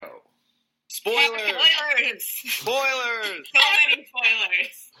Spoilers! Spoilers! So many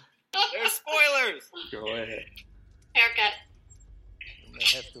spoilers. There's spoilers! Go ahead. Haircut. You may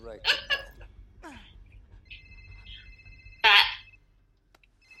have to write it down.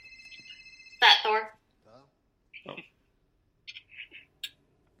 Fat Thor. Oh.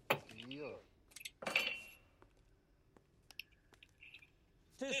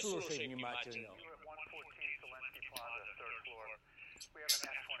 Слушай внимательно. We're at 114 Zelensky Plaza, 3rd floor. We have an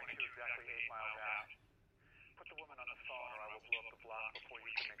F-22 exactly 8 miles out. Put the woman on the phone or I will blow up the block before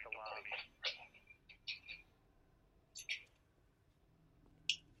you can make the lobby.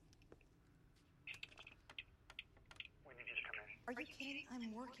 We need you to come in. Are you kidding?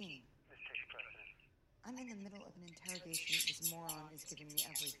 I'm working. This takes precedence. I'm in the middle of an interrogation. This moron is giving me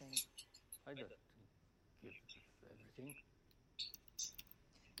everything. I don't give everything.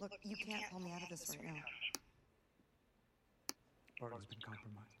 Look, you can't pull me out of this right now. Barton's been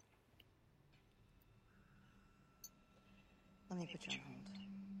compromised. Let me put you on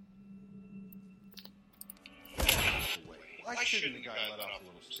hold. Why shouldn't the guy let off a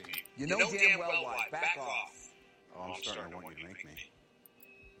little steam? You know damn well why. Back off. Oh, I'm starting to want you to make me.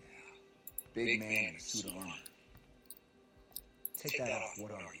 Big man in a suit of armor. Take that off.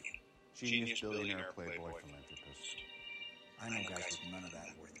 What are you? Genius, billionaire, playboy, philanthropist. I know guys with none of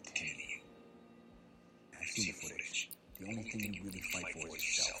that worth 10 of you. I've seen the footage. The only thing you really fight for is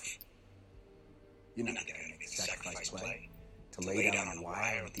yourself. You're not the guy to make the sacrifice play. To lay down on a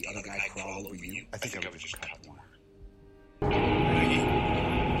wire and let the other guy crawl over you. I think I would just cut the wire.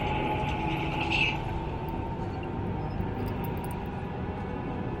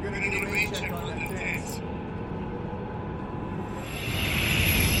 You're gonna need a rain check on that dance.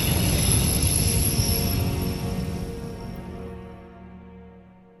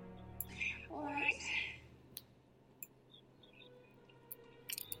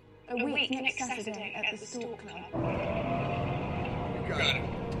 A week next Saturday at the Stork Club. You got it.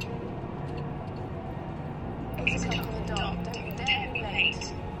 8 o'clock on the dot. Don't dare be late.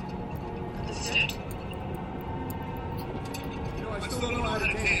 Understood? You know, I still don't know how to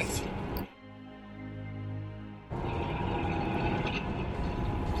dance.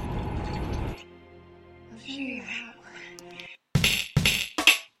 I'll show you how.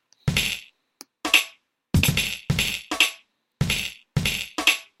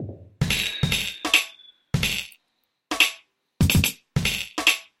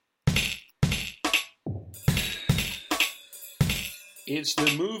 It's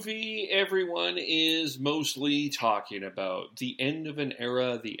the movie everyone is mostly talking about. The end of an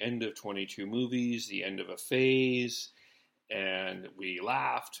era, the end of 22 movies, the end of a phase. And we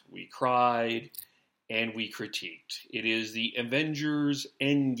laughed, we cried, and we critiqued. It is the Avengers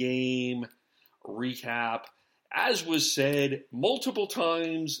Endgame recap. As was said multiple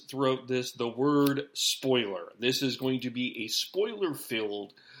times throughout this, the word spoiler. This is going to be a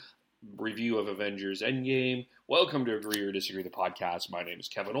spoiler-filled review of Avengers Endgame. Welcome to Agree or Disagree, the podcast. My name is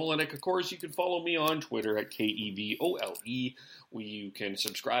Kevin Olenek. Of course, you can follow me on Twitter at KEVOLE. You can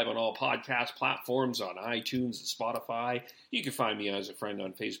subscribe on all podcast platforms on iTunes and Spotify. You can find me as a friend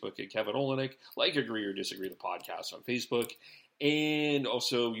on Facebook at Kevin Olenek. Like Agree or Disagree, the podcast on Facebook. And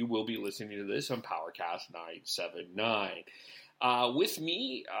also, you will be listening to this on PowerCast 979. With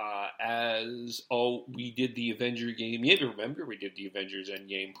me, we did the Avenger game. You remember we did the Avengers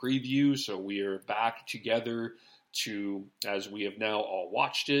Endgame preview, so we are back together as we have now all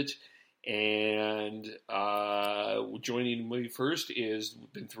watched it. And joining me first is,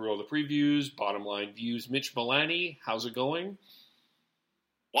 been through all the previews, bottom line views, Mitch Milani. How's it going?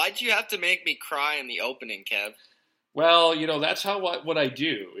 Why'd you have to make me cry in the opening, Kev? Well, that's how what I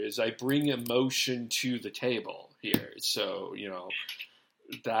do is I bring emotion to the table here. So,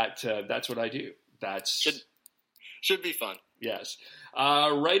 that's what I do. Should be fun. Yes.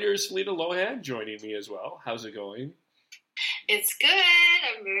 Writer Selena Lohan joining me as well. How's it going? It's good.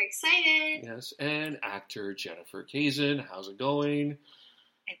 I'm very excited. Yes. And actor Jennifer Kazin. How's it going?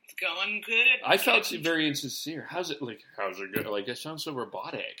 It's going good. I felt very insincere. How's it good? Like, it sounds so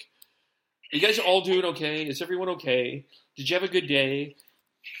robotic. Are you guys all doing okay? Is everyone okay? Did you have a good day?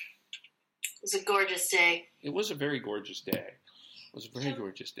 It was a gorgeous day. It was a very gorgeous day. It was a very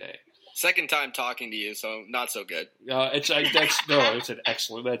gorgeous day. Second time talking to you, so not so good. It's an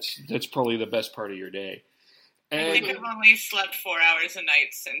excellent. That's probably the best part of your day. And, I think I've only slept 4 hours a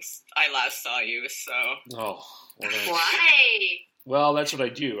night since I last saw you, so. Oh. Well, why? Well, that's what I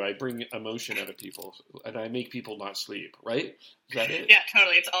do. I bring emotion out of people, and I make people not sleep, right? Is that it? Yeah,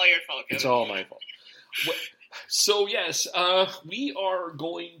 totally. It's all your fault, Kevin. It's all my fault. So, yes, we are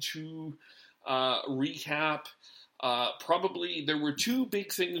going to recap Probably there were two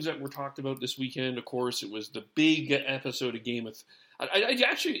big things that were talked about this weekend. Of course, it was the big episode of Game of. I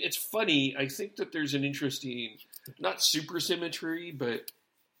actually, it's funny. I think that there's an interesting, not super symmetry, but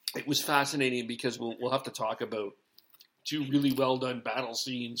it was fascinating because we'll have to talk about two really well done battle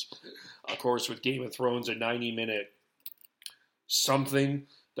scenes. Of course, with Game of Thrones, a 90-minute something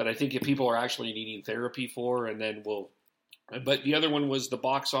that I think if people are actually needing therapy for, and then but the other one was the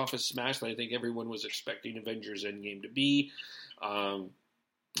box office smash that I think everyone was expecting Avengers Endgame to be. And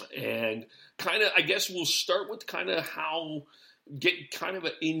kind of, I guess we'll start with kind of get kind of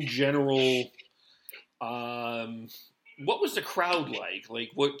in general, what was the crowd like?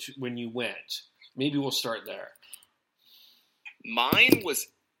 Like when you went? Maybe we'll start there. Mine was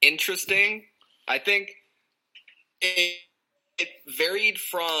interesting. I think it varied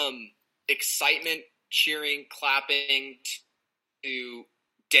from excitement, cheering, clapping to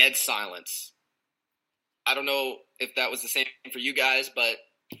dead silence. I don't know if that was the same for you guys, but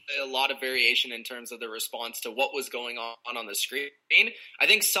a lot of variation in terms of the response to what was going on the screen. I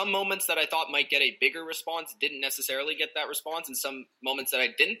think some moments that I thought might get a bigger response didn't necessarily get that response, and some moments that I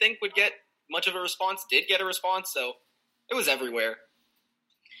didn't think would get much of a response did get a response, so it was everywhere.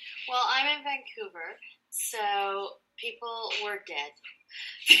 Well, I'm in Vancouver, so people were dead.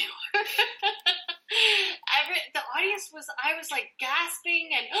 The audience was, I was like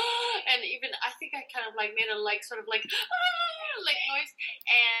gasping and even I think I kind of like made a like sort of like noise,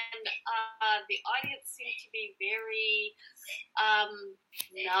 and the audience seemed to be very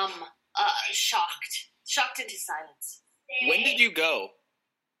numb, shocked into silence. When did you go?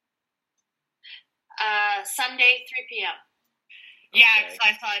 Sunday, 3 p.m. Yeah, because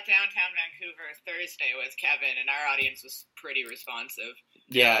I saw it downtown Vancouver Thursday with Kevin, and our audience was pretty responsive.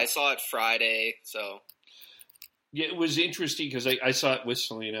 Yeah, I saw it Friday, so. Yeah, it was interesting because I saw it with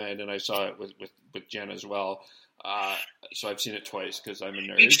Selena, and then I saw it with Jen as well. So I've seen it twice because I'm a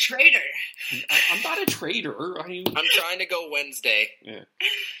nerd. You traitor. I'm not a traitor. I'm trying to go Wednesday. Yeah.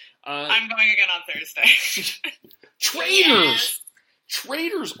 I'm going again on Thursday. Traitors! Yes.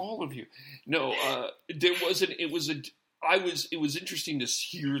 Traitors, all of you. No, it was interesting to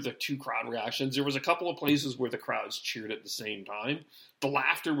hear the two crowd reactions. There was a couple of places where the crowds cheered at the same time. The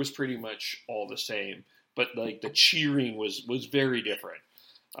laughter was pretty much all the same, but like the cheering was very different.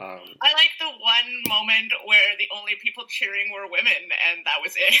 I like the one moment where the only people cheering were women, and that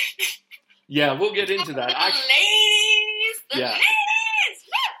was it. Yeah, we'll get into that. Ladies!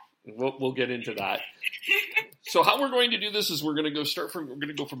 We'll get into that. So how we're going to do this is we're going to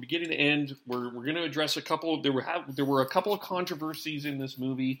go from beginning to end. We're going to address a couple. There were a couple of controversies in this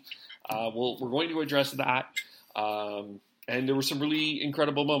movie. We're going to address that, and there were some really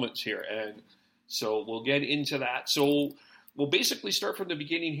incredible moments here, and so we'll get into that. So we'll basically start from the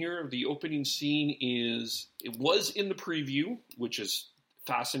beginning here. The opening scene was in the preview, which is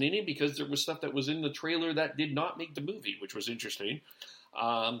fascinating because there was stuff that was in the trailer that did not make the movie, which was interesting.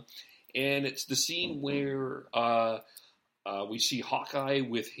 And it's the scene where we see Hawkeye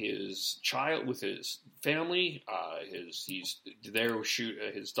with his child, with his family. He's there.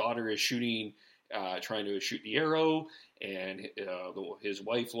 His daughter is shooting, trying to shoot the arrow, and his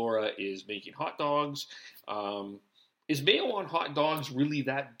wife Laura is making hot dogs. Is mayo on hot dogs really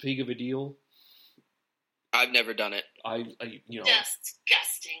that big of a deal? I've never done it.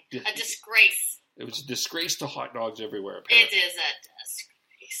 Disgusting. A disgrace. It was a disgrace to hot dogs everywhere. Apparently. It is a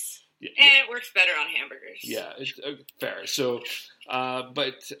disgrace. And it works better on hamburgers. Yeah, it's fair. So,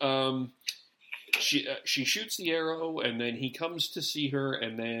 she shoots the arrow, and then he comes to see her,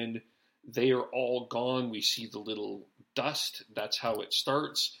 and then they are all gone. We see the little dust. That's how it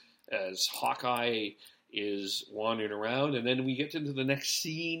starts, as Hawkeye is wandering around, and then we get into the next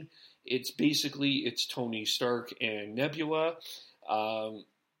scene. It's Tony Stark and Nebula.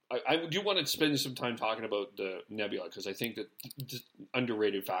 I do want to spend some time talking about the Nebula because I think that it's an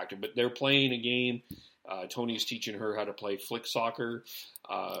underrated factor. But they're playing a game. Tony's teaching her how to play flick soccer,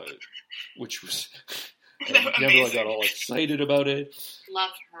 which was Nebula got all excited about it.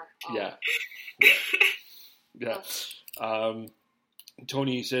 Love her. Oh. Yeah.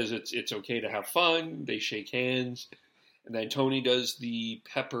 Tony says it's okay to have fun. They shake hands, and then Tony does the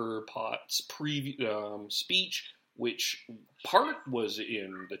Pepper Potts speech, which part was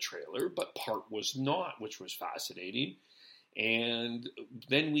in the trailer, but part was not, which was fascinating. And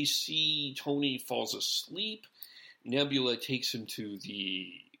then we see Tony falls asleep. Nebula takes him to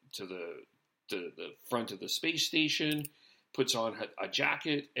the front of the space station, puts on a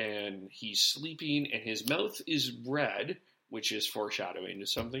jacket, and he's sleeping, and his mouth is red, which is foreshadowing to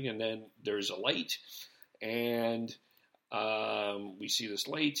something. And then there's a light, and we see this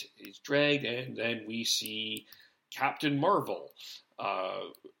light is dragged, and then we see Captain Marvel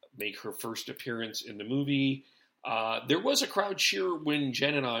make her first appearance in the movie. There was a crowd cheer when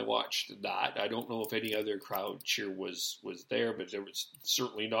Jen and I watched that. I don't know if any other crowd cheer was there, but there was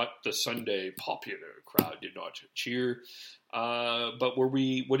certainly not the Sunday popular crowd did not cheer. But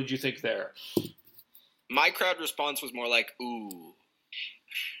what did you think there? My crowd response was more like, ooh.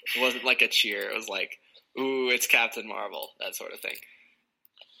 It wasn't like a cheer. It was like, ooh, it's Captain Marvel, that sort of thing.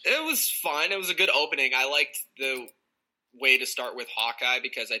 It was fun. It was a good opening. I liked the way to start with Hawkeye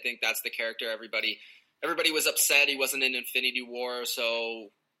because I think that's the character everybody was upset he wasn't in Infinity War,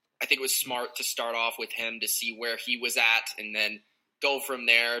 so I think it was smart to start off with him to see where he was at and then go from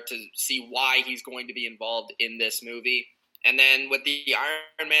there to see why he's going to be involved in this movie. And then with the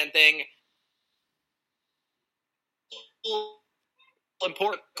Iron Man thing,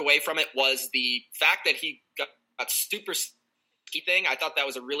 important away from it was the fact that he got super ski thing. I thought that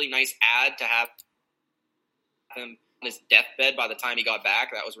was a really nice ad to have him on his deathbed by the time he got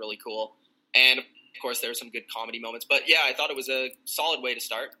back. That was really cool. And of course, there were some good comedy moments. But yeah, I thought it was a solid way to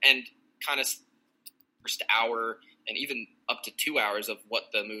start and kind of first hour and even up to 2 hours of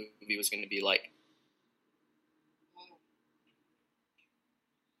what the movie was going to be like.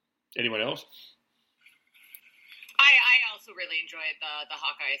 Anyone else? I also really enjoyed the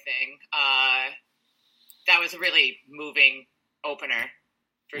Hawkeye thing. That was a really moving opener,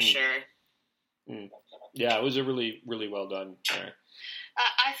 for sure. Yeah, it was a really, really well done.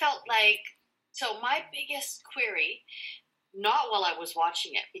 I felt like, so my biggest query, not while I was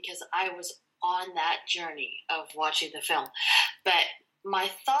watching it, because I was on that journey of watching the film, but my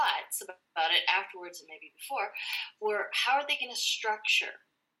thoughts about it afterwards and maybe before were, how are they going to structure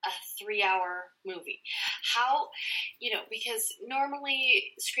a 3-hour movie? How, because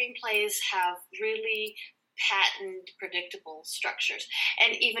normally screenplays have really patent, predictable structures.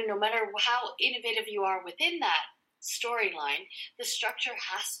 And even no matter how innovative you are within that storyline, the structure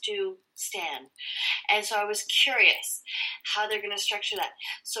has to stand. And so I was curious how they're going to structure that.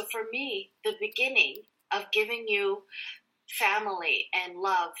 So for me, the beginning of giving you family and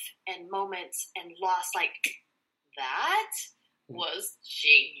love and moments and loss like that was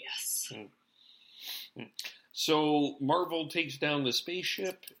genius. So Marvel takes down the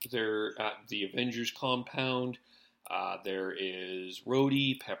spaceship. They're at the Avengers compound. There is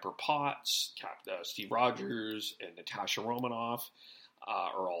Rhodey, Pepper Potts, Steve Rogers, and Natasha Romanoff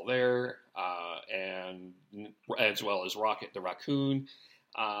are all there, and as well as Rocket the Raccoon.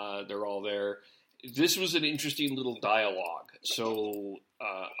 They're all there. This was an interesting little dialogue. So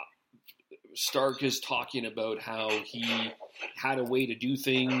Stark is talking about how he had a way to do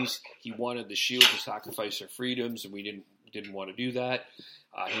things. He wanted the Shield to sacrifice their freedoms, and we didn't want to do that.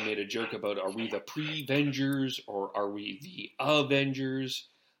 He made a joke about, are we the pre-Vengers or are we the Avengers?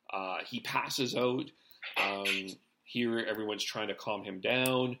 He passes out. Here, everyone's trying to calm him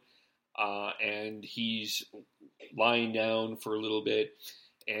down, and he's lying down for a little bit.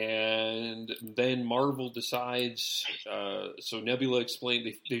 And then Marvel decides, so Nebula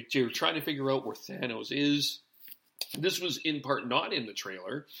explained, they were trying to figure out where Thanos is. This was in part not in the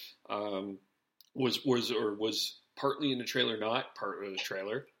trailer, was partly in the trailer, not part of the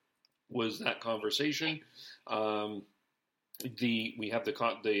trailer, was that conversation. We have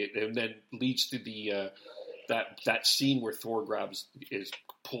and then leads to the that scene where Thor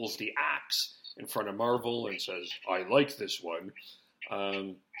pulls the axe in front of Marvel and says, "I like this one."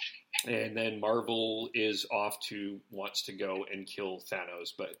 And then Marvel is wants to go and kill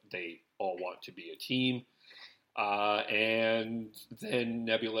Thanos, but they all want to be a team. And then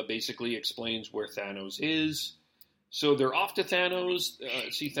Nebula basically explains where Thanos is. So they're off to Thanos,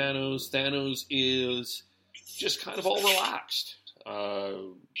 see Thanos. Thanos is just kind of all relaxed.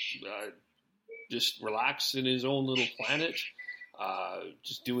 Just relaxed in his own little planet.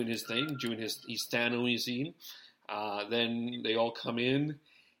 Just doing his thing, he's Thanosing. Then they all come in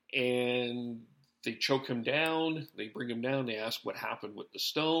and they choke him down. They bring him down. They ask what happened with the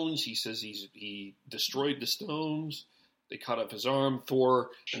stones. He says he destroyed the stones. They cut off his arm.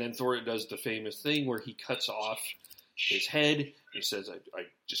 Thor does the famous thing where he cuts off his head. He says, I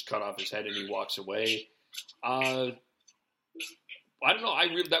just cut off his head, and he walks away. I don't know.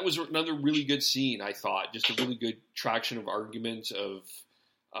 That was another really good scene, I thought. Just a really good traction of arguments of,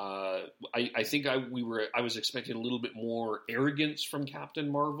 I think I was expecting a little bit more arrogance from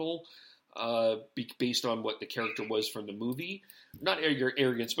Captain Marvel, based on what the character was from the movie. Not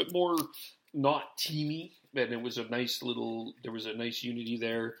arrogance, but more not teamy. And it was there was a nice unity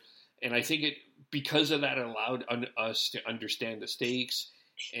there. And I think because of that, it allowed us to understand the stakes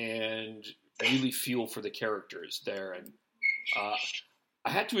and really feel for the characters there. And I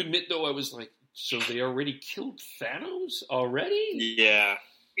had to admit, though, I was like, so they already killed Thanos already? Yeah.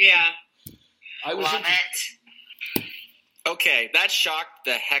 Yeah. I was Love interested. it. Okay, that shocked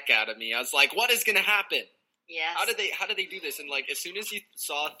the heck out of me. I was like, what is going to happen? Yes. How did they do this? And like, as soon as you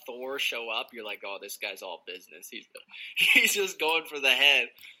saw Thor show up, you're like, oh, this guy's all business. He's just going for the head.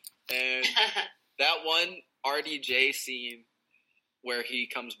 And that one RDJ scene where he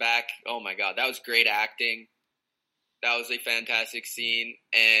comes back, oh my god, that was great acting. That was a fantastic scene.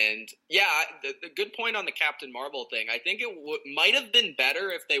 And yeah, the good point on the Captain Marvel thing, I think it might have been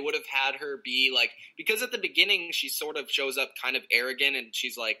better if they would have had her be like, because at the beginning she sort of shows up kind of arrogant and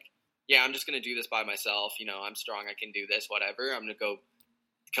she's like, yeah, I'm just going to do this by myself. You know, I'm strong. I can do this, whatever. I'm going to go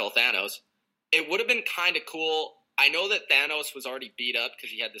kill Thanos. It would have been kind of cool. I know that Thanos was already beat up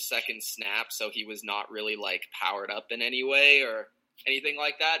because he had the second snap, so he was not really like powered up in any way or anything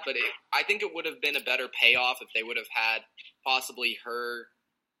like that. But I think it would have been a better payoff if they would have had possibly her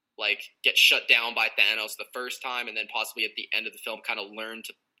like get shut down by Thanos the first time, and then possibly at the end of the film kind of learn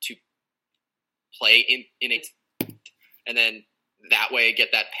to play in it, and then that way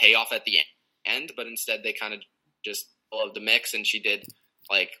get that payoff at the end. But instead they kind of just followed the mix, and she did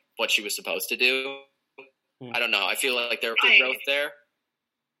like what she was supposed to do. I don't know. I feel like there was growth there,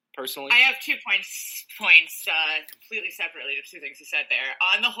 personally. I have 2 points completely separately to two things you said there.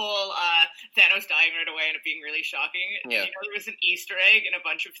 On the whole, Thanos dying right away and it being really shocking. Yeah. You know, there was an Easter egg in a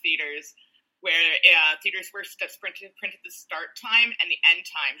bunch of theaters where theaters were printed the start time and the end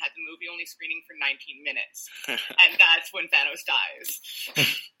time had the movie only screening for 19 minutes. And that's when Thanos dies.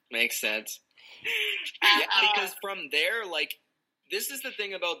 Makes sense. Yeah, because from there, like, this is the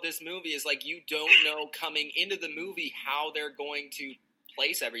thing about this movie is, like, you don't know coming into the movie how they're going to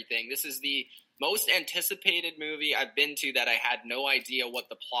place everything. This is the most anticipated movie I've been to that I had no idea what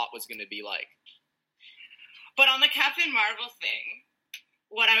the plot was going to be like. But on the Captain Marvel thing,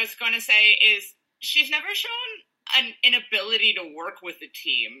 what I was going to say is she's never shown an inability to work with the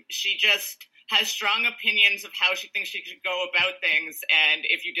team. She just has strong opinions of how she thinks she should go about things, and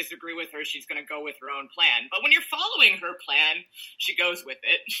if you disagree with her, she's going to go with her own plan. But when you're following her plan, she goes with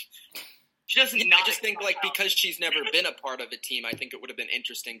it. She doesn't. I just think, like, because she's never been a part of a team, I think it would have been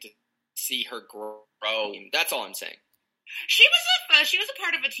interesting to see her grow. That's all I'm saying. She was a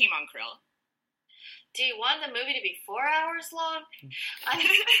part of a team on Krill. Do you want the movie to be 4 hours long?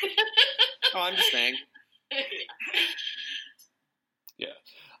 Oh, I'm just saying. Yeah.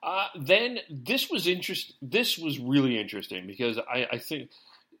 Then this was This was really interesting because I think,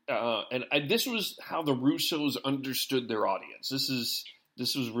 this was how the Russos understood their audience.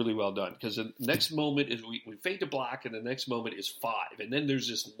 This was really well done because the next moment is we fade to black, and the next moment is 5, and then there's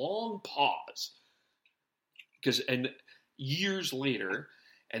this long pause and years later,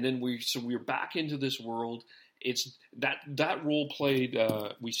 and then we're back into this world. It's that role played.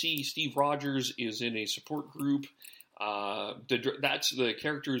 We see Steve Rogers is in a support group. The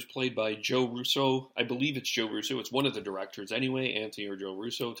character is played by Joe Russo. I believe it's Joe Russo. It's one of the directors anyway, Anthony or Joe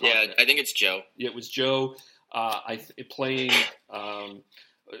Russo. Yeah, I think it's Joe. Yeah, it was Joe.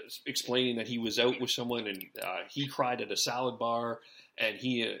 Explaining that he was out with someone and he cried at a salad bar, and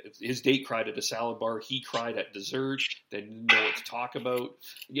his date cried at a salad bar. He cried at dessert. They didn't know what to talk about.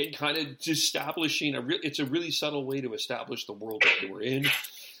 Again, kind of establishing it's a really subtle way to establish the world that they were in.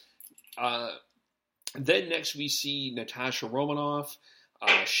 Then next we see Natasha Romanoff.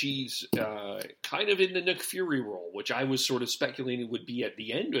 She's kind of in the Nick Fury role, which I was sort of speculating would be at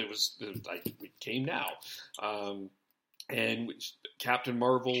the end. It came now. And Captain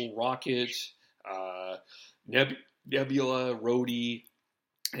Marvel, Rocket, Nebula, Rhodey,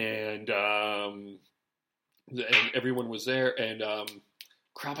 and everyone was there. And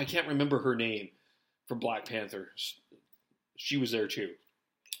crap, I can't remember her name from Black Panther. She was there too.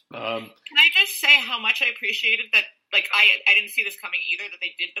 Can I just say how much I appreciated that? Like, I didn't see this coming either, that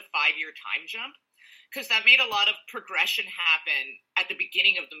they did the 5-year time jump, because that made a lot of progression happen at the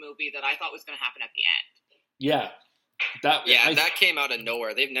beginning of the movie that I thought was going to happen at the end. Yeah. That came out of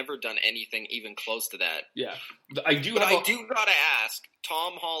nowhere. They've never done anything even close to that. Yeah. I do gotta ask,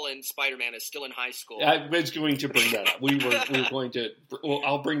 Tom Holland, Spider-Man, is still in high school. I was going to bring that up. We were going to... Well,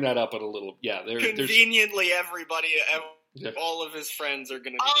 I'll bring that up in a little... Yeah. Conveniently, everybody... Yeah. All of his friends are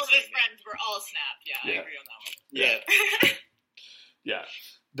going to be all of his friends were all snapped. Yeah, I agree on that one. Yeah. Yeah.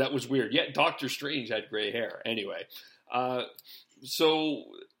 That was weird. Yeah, Doctor Strange had gray hair. Anyway.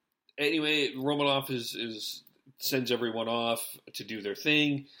 Romanoff sends everyone off to do their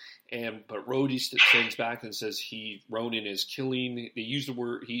thing, but Rhodey sends back and says Ronan is killing. They use the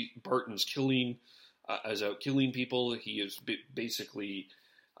word Barton's killing as out killing people. He is basically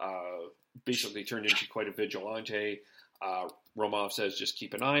turned into quite a vigilante. Romanoff says just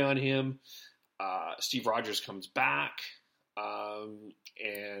keep an eye on him. Steve Rogers comes back,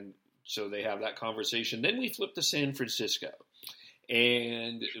 and so they have that conversation. Then we flip to San Francisco,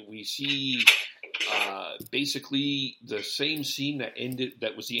 and we see basically the same scene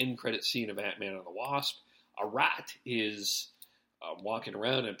that was the end credit scene of Ant-Man and the Wasp. A rat is walking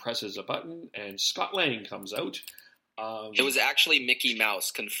around and presses a button, and Scott Lang comes out. It was actually Mickey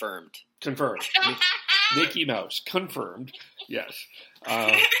Mouse, confirmed. Confirmed. Mickey Mouse, confirmed. Yes.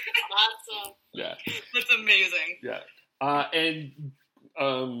 Awesome. Yeah. That's amazing. Yeah.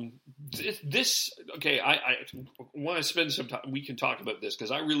 This okay. I want to spend some time. We can talk about this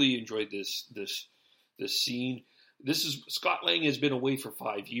because I really enjoyed this scene. This is Scott Lang has been away for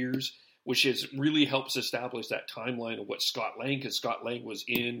 5 years, which really helps establish that timeline of what Scott Lang, because Scott Lang was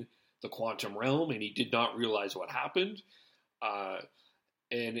in the quantum realm and he did not realize what happened.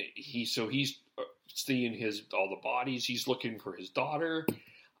 And he's seeing all the bodies. He's looking for his daughter.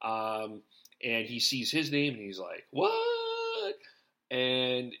 And he sees his name and he's like, what?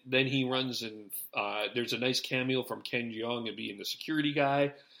 And then he runs and there's a nice cameo from Ken Jeong and being the security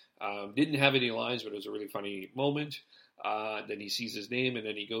guy. Didn't have any lines, but it was a really funny moment. Then he sees his name and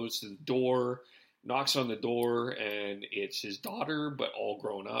then he goes to the door, knocks on the door, and it's his daughter, but all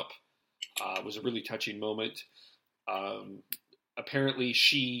grown up. It was a really touching moment. Apparently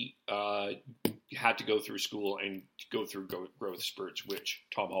she had to go through school and go through growth spurts, which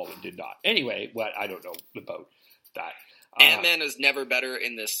Tom Holland did not. Anyway, I don't know about that. Ant-Man is never better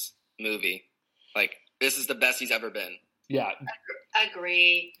in this movie. Like, this is the best he's ever been. Yeah.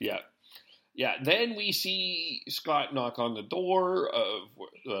 Agree. Yeah. Yeah. Then we see Scott knock on the door of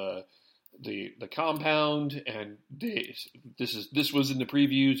the compound, and this was in the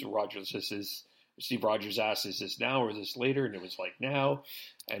previews. Steve Rogers asked, "Is this now or is this later?" And it was like now.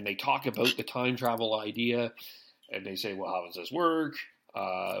 And they talk about the time travel idea, and they say, "Well, how does this work?"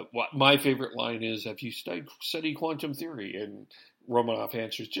 What my favorite line is, "Have you studied quantum theory?" And Romanoff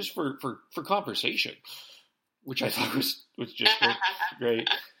answers, "Just for conversation," which I thought was just great.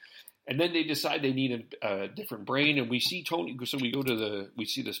 And then they decide they need a different brain, and we see Tony. So we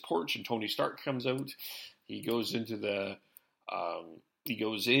see this porch, and Tony Stark comes out. He goes into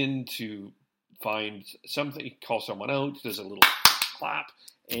to find something. He calls someone out. Does a little clap,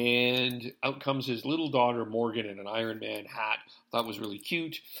 and out comes his little daughter Morgan in an Iron Man hat. That was really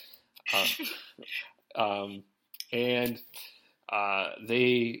cute.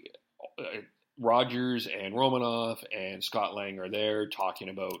 Rogers and Romanoff and Scott Lang are there talking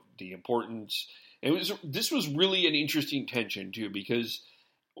about the importance. This was really an interesting tension too, because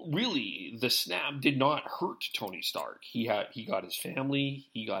really the snap did not hurt Tony Stark. He got his family,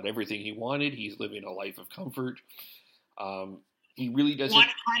 he got everything he wanted. He's living a life of comfort. He really doesn't.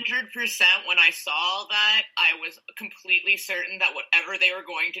 100%. When I saw that, I was completely certain that whatever they were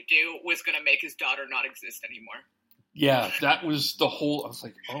going to do was going to make his daughter not exist anymore. Yeah, that was the whole. I was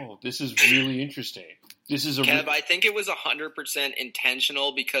like, "Oh, this is really interesting." This is Kev, I think it was 100%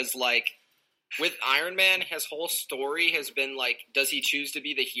 intentional because, like, with Iron Man, his whole story has been like, does he choose to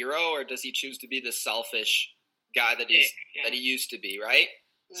be the hero or does he choose to be the selfish guy that he used to be, right?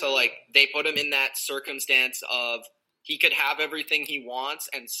 Mm-hmm. So, like, they put him in that circumstance of he could have everything he wants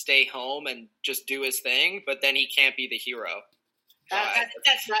and stay home and just do his thing, but then he can't be the hero.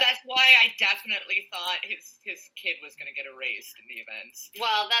 That's why I definitely thought his kid was going to get erased in the events.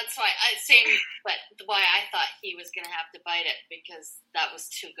 Well, that's why why I thought he was going to have to bite it, because that was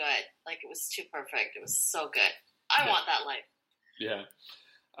too good. Like, it was too perfect. It was so good. I want that life. Yeah.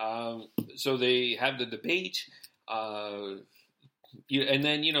 So they have the debate. And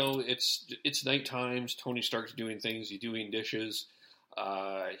then, it's night times. Tony Stark's doing things. He's doing dishes.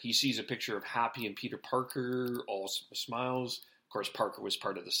 He sees a picture of Happy and Peter Parker, all smiles. Of course, Parker was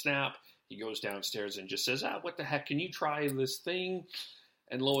part of the snap. He goes downstairs and just says, what the heck, can you try this thing?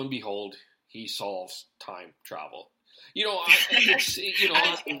 And lo and behold, he solves time travel. Day,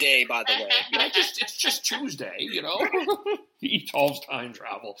 by the way. It's just Tuesday, He solves time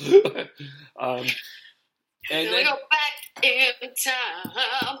travel. And then, go back in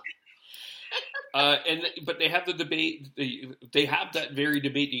time. But they have the debate. They have that very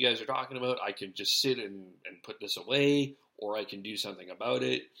debate you guys are talking about. I can just sit and put this away, or I can do something about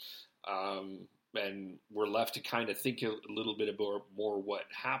it. And we're left to kind of think a little bit about more what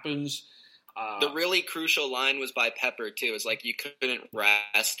happens. The really crucial line was by Pepper too. It's like you couldn't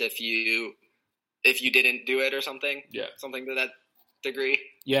rest if you didn't do it or something. Yeah, something to that degree.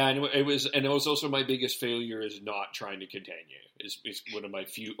 Yeah, and it was also my biggest failure is not trying to contain you. Is one of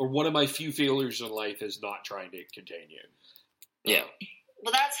my few failures in life is not trying to contain you. Yeah.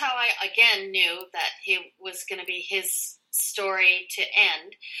 Well, that's how I again knew that he was going to be his story to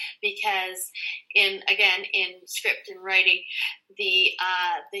end, because in script and writing, the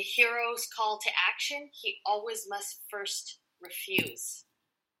hero's call to action, he always must first refuse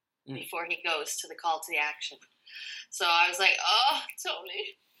before he goes to the call to action. So I was like, oh,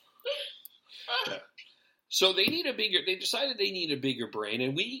 Tony. Yeah. So they decided they need a bigger brain,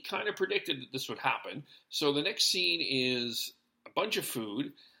 and we kind of predicted that this would happen. So the next scene is a bunch of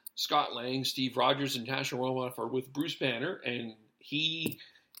food. Scott Lang, Steve Rogers, and Natasha Romanoff are with Bruce Banner, and he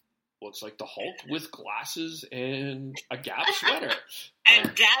looks like the Hulk with glasses and a Gap sweater. And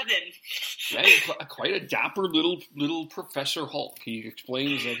Davin. Yeah, quite a dapper little Professor Hulk. He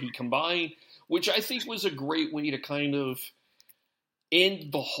explains that he combined, which I think was a great way to kind of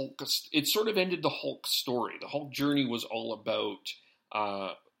end the Hulk. It sort of ended the Hulk story. The Hulk journey was all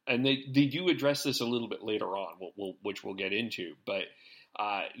about, and they do address this a little bit later on, which we'll get into, but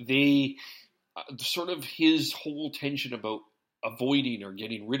they sort of his whole tension about avoiding or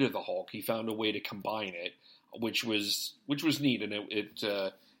getting rid of the Hulk, he found a way to combine it, which was neat, and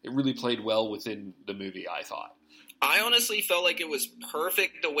it really played well within the movie, I thought. I honestly felt like it was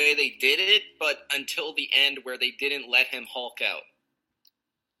perfect the way they did it, but until the end where they didn't let him Hulk out.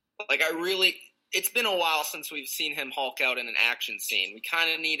 Like, it's been a while since we've seen him Hulk out in an action scene. We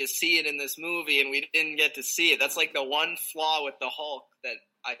kind of need to see it in this movie, and we didn't get to see it. That's like the one flaw with the Hulk that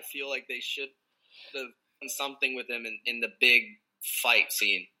I feel like they should have done something with him in the big fight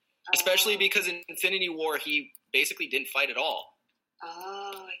scene. Especially because in Infinity War, he basically didn't fight at all.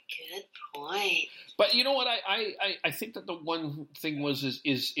 Oh, good point. But you know what? I think that the one thing was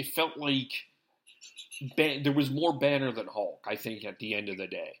it felt like there was more Banner than Hulk, I think, at the end of the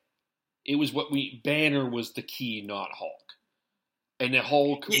day. It was Banner was the key, not Hulk. And the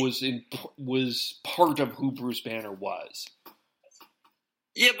Hulk was part of who Bruce Banner was.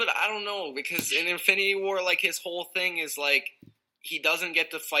 Yeah, but I don't know, because in Infinity War, like, his whole thing is, like, he doesn't get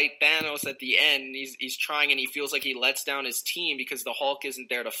to fight Thanos at the end. He's trying, and he feels like he lets down his team because the Hulk isn't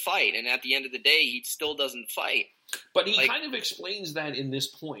there to fight. And at the end of the day, he still doesn't fight. But he kind of explains that in this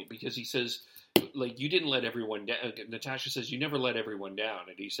point, because he says, like, you didn't let everyone down. Natasha says, you never let everyone down.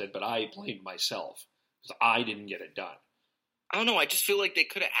 And he said, but I blamed myself because I didn't get it done. I don't know. I just feel like they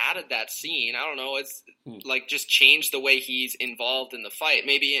could have added that scene. I don't know. It's like just changed the way he's involved in the fight.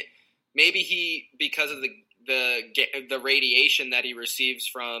 Maybe he, because of the radiation that he receives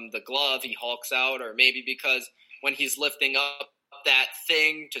from the glove, he hulks out, or maybe because when he's lifting up that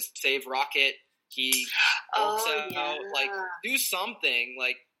thing to save Rocket, he hulks out. Yeah. Like, do something.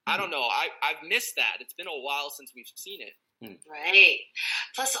 Like, I don't know. I've missed that. It's been a while since we've seen it. Right.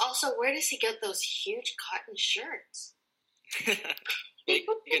 Plus, also, where does he get those huge cotton shirts? Big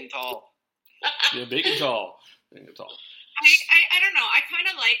and tall. Yeah, big and tall. Big and tall. I don't know. I kind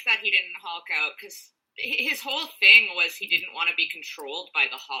of like that he didn't Hulk out, because his whole thing was he didn't want to be controlled by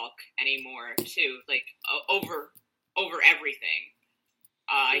the Hulk anymore, too. Like, over everything.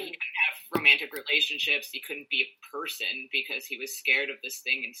 He couldn't have romantic relationships. He couldn't be a person because he was scared of this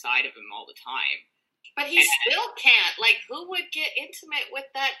thing inside of him all the time. But he still can't. Like, who would get intimate with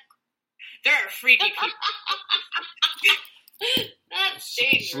that? There are freaky people. That's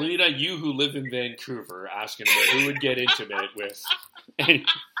dangerous. Selena, you who live in Vancouver, asking about who would get intimate with.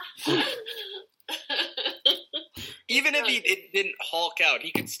 Even if he didn't Hulk out,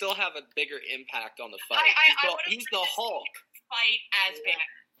 he could still have a bigger impact on the fight. He's the Hulk. Fight as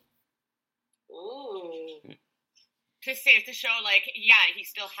Banner. Ooh. To show, like, yeah, he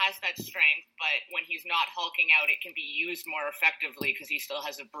still has that strength, but when he's not hulking out, it can be used more effectively because he still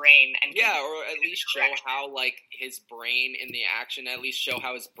has a brain. And yeah, or at least show how, like, his brain in the action, at least show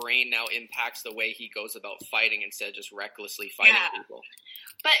how his brain now impacts the way he goes about fighting instead of just recklessly fighting people.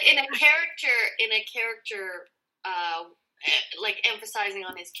 But in a character, like emphasizing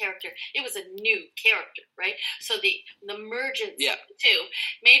on his character, it was a new character, right? So the mergence of the two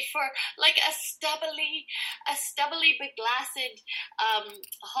made for like a stubbly beglassed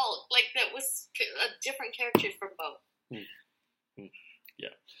Hulk, like that was a different character from both.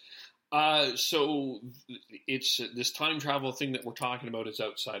 Yeah. So it's this time travel thing that we're talking about is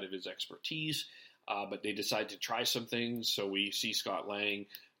outside of his expertise, but they decide to try some things. So we see Scott Lang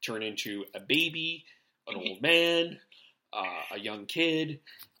turn into a baby, an old man, a young kid,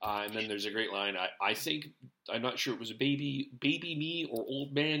 and then there's a great line. I think, I'm not sure it was a baby me or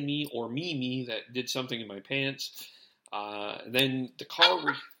old man me or me that did something in my pants. Then the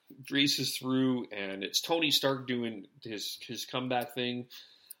car races through, and it's Tony Stark doing his comeback thing.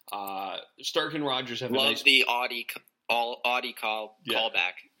 Stark and Rogers have the Audi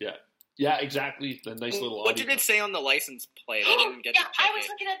callback. Yeah, exactly. The nice little. What did it say on the license plate? I didn't get to check I was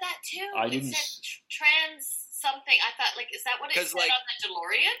looking at that too. It said something. I thought, like, is that what it 'Cause, said like- on the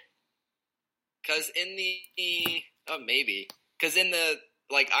DeLorean? Because in maybe. Because in the,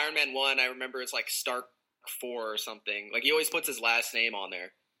 like, Iron Man 1, I remember it's, like, Stark 4 or something. Like, he always puts his last name on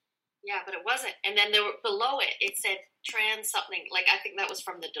there. Yeah, but it wasn't. And then there were, below it, it said trans something. Like, I think that was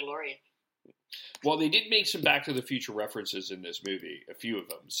from the DeLorean. Well, they did make some Back to the Future references in this movie, a few of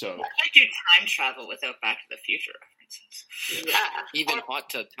them. So I do time travel without Back to the Future references. Yeah. Even Hot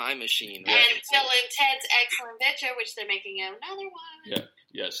Tub Time Machine. And references. Bill and Ted's Excellent Adventure, which they're making another one. yeah,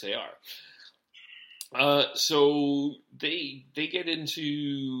 yes, they are. So they get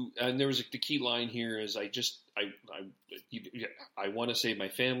into, and there was the key line here is I want to save my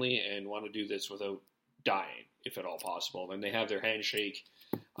family and want to do this without dying, if at all possible. And they have their handshake.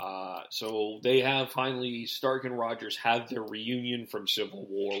 So they have finally, Stark and Rogers have their reunion from Civil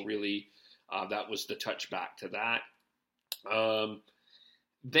War. Really, that was the touchback to that.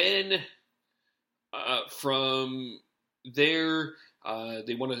 Then from there,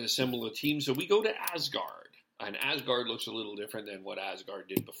 they want to assemble a team. So we go to Asgard. And Asgard looks a little different than what Asgard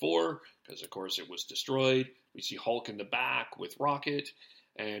did before, because, of course, it was destroyed. We see Hulk in the back with Rocket,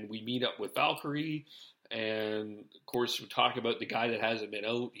 and we meet up with Valkyrie. And, of course, we talk about the guy that hasn't been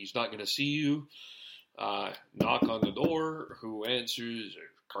out. He's not going to see you. Knock on the door. Who answers?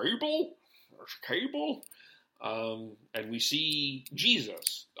 Cable? Cable? And we see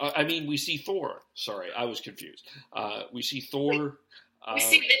Jesus. We see Thor. Sorry, I was confused. We see Thor. We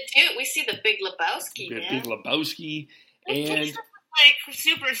see the dude. We see the Big Lebowski, The man. Big Lebowski. That And picture was, like,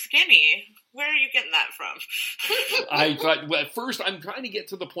 super skinny. Where are you getting that from? I thought, well, at first, I'm trying to get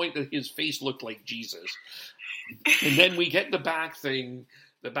to the point that his face looked like Jesus. And then we get the back thing.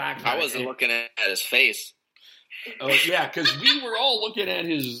 The back. I wasn't looking at his face. Oh, yeah, because we were all looking at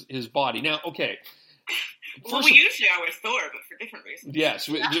his body. Now, okay. Well, we usually are with Thor, but for different reasons. Yes,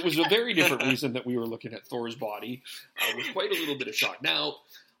 it was a very different reason that we were looking at Thor's body, with quite a little bit of shock. Now,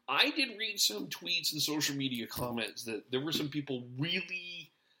 I did read some tweets and social media comments that there were some people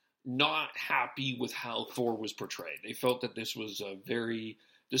really not happy with how Thor was portrayed. They felt that this was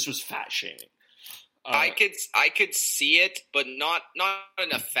fat shaming. I could see it, but not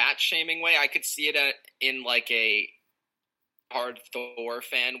in a fat shaming way. I could see it in like a hard Thor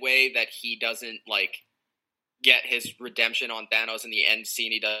fan way, that he doesn't like get his redemption on Thanos in the end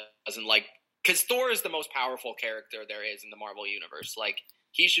scene. He doesn't like, because Thor is the most powerful character there is in the Marvel universe. Like,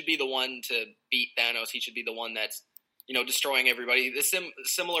 he should be the one to beat Thanos. He should be the one that's, destroying everybody. The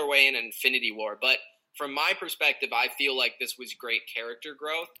similar way in Infinity War. But from my perspective, I feel like this was great character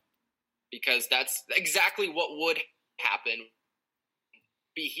growth, because that's exactly what would happen.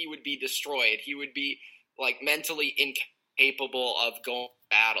 He would be destroyed. He would be like mentally incapable of going to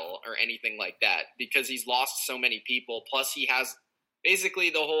battle or anything like that, because he's lost so many people. Plus, he has basically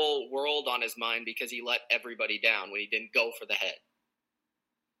the whole world on his mind because he let everybody down when he didn't go for the head.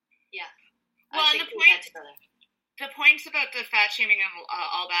 Yeah. Well, and the points about the fat shaming and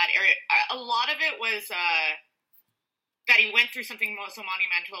all that, a lot of it was that he went through something so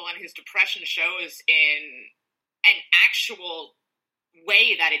monumental, and his depression shows in an actual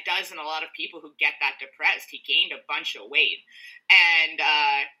way that it does in a lot of people who get that depressed. He gained a bunch of weight and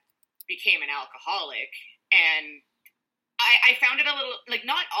became an alcoholic. And I found it a little, like,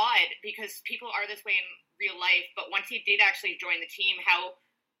 not odd, because people are this way in real life, but once he did actually join the team, how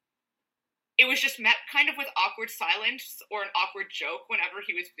it was just met kind of with awkward silence or an awkward joke whenever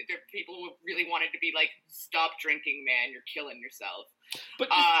people who really wanted to be like, stop drinking, man, you're killing yourself. But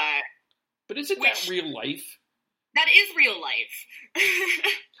isn't that real life? That is real life.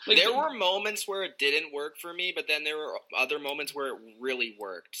 Like, there were moments where it didn't work for me, but then there were other moments where it really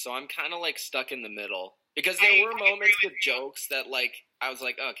worked. So I'm kind of like stuck in the middle, because there were moments with jokes that like I was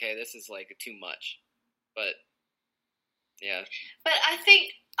like, okay, this is like too much. But yeah. But I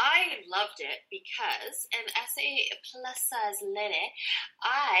think I loved it because, and as a plus-size lady,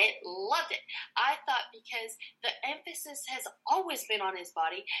 I loved it. I thought because the emphasis has always been on his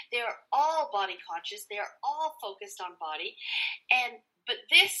body. They're all body conscious. They're all focused on body. But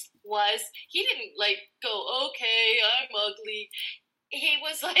this was, he didn't like go, okay, I'm ugly. He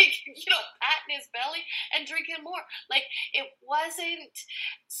was like, patting his belly and drinking more. Like, it wasn't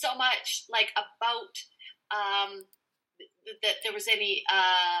so much like about, that there was any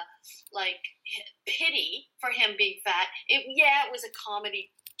pity for him being fat. It was a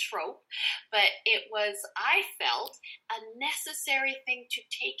comedy trope, but it was, I felt, a necessary thing to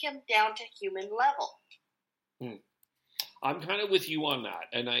take him down to human level. I'm kind of with you on that,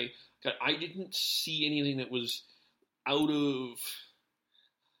 and I didn't see anything that was out of,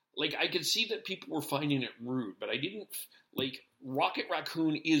 like, I could see that people were finding it rude, but I didn't, like, Rocket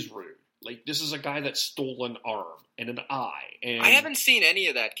Raccoon is rude. Like, this is a guy that stole an arm and an eye. And I haven't seen any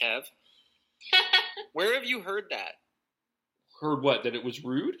of that, Kev. Where have you heard that? heard what? That it was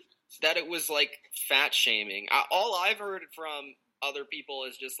rude? That it was like fat shaming. All I've heard from other people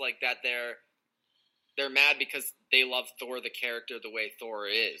is just like that they're mad because they love Thor, the character, the way Thor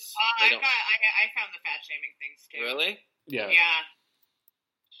is. I found the fat shaming things too. Really? Yeah. Yeah.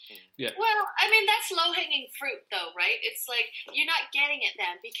 Yeah. Well, I mean, that's low-hanging fruit, though, right? It's like, you're not getting it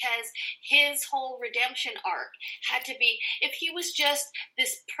then, because his whole redemption arc had to be, if he was just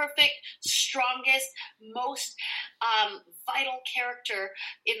this perfect, strongest, most vital character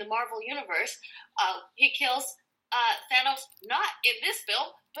in the Marvel Universe, he kills Thanos not in this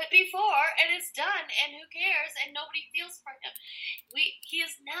film, but before, and it's done, and who cares, and nobody feels for him. He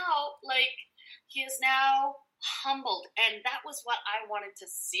is now humbled, and that was what I wanted to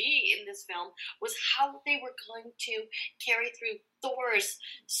see in this film, was how they were going to carry through Thor's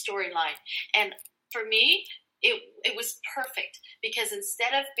storyline. And for me, it was perfect, because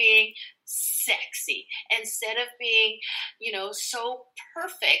instead of being sexy, instead of being, so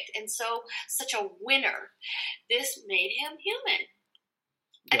perfect and such a winner, this made him human.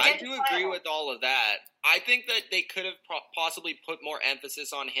 I do agree with all of that. I think that they could have possibly put more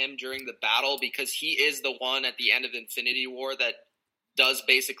emphasis on him during the battle, because he is the one at the end of Infinity War that does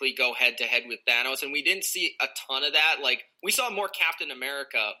basically go head-to-head with Thanos, and we didn't see a ton of that. Like, we saw more Captain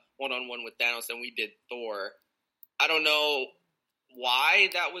America one-on-one with Thanos than we did Thor. I don't know why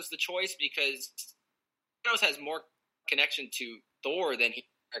that was the choice, because Thanos has more connection to Thor than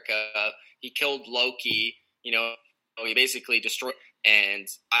America. He killed Loki, he basically destroyed. And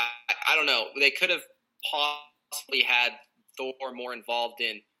I don't know. They could have possibly had Thor more involved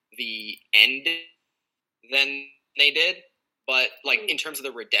in the end than they did, but in terms of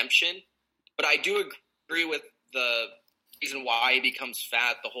the redemption. But I do agree with the reason why he becomes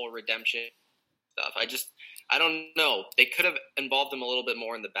fat, the whole redemption stuff. I don't know. They could have involved him a little bit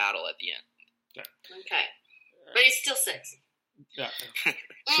more in the battle at the end. Okay. But he's still sexy. Yeah.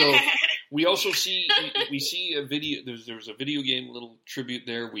 So we also see a video. There's a video game little tribute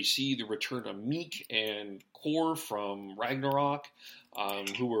there. We see the return of Meek and Kor from Ragnarok,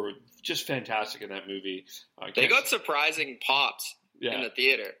 who were just fantastic in that movie. They got surprising pops in the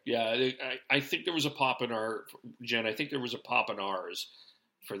theater. Yeah, I think there was a pop in our Jen. I think there was a pop in ours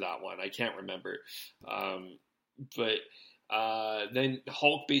for that one. I can't remember, but. Then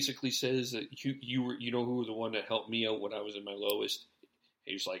Hulk basically says that you who were the one that helped me out when I was in my lowest.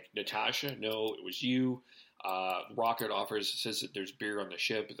 He's like, Natasha, no, it was you. Rocket says that there's beer on the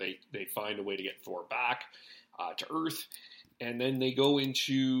ship. They find a way to get Thor back to Earth, and then they go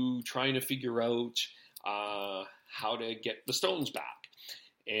into trying to figure out how to get the stones back.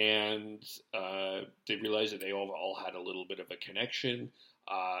 And they realize that they all had a little bit of a connection.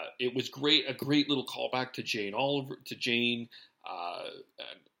 It was a great little callback to Jane Oliver, and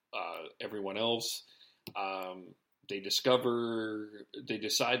everyone else. They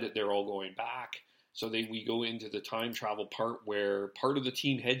decide that they're all going back. So we go into the time travel part, where part of the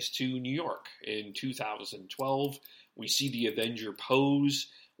team heads to New York in 2012. We see the Avenger pose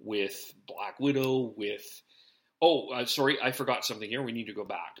with Black Widow, sorry, I forgot something here. We need to go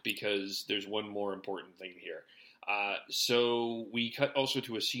back, because there's one more important thing here. So we cut also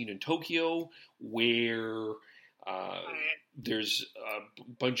to a scene in Tokyo where there's a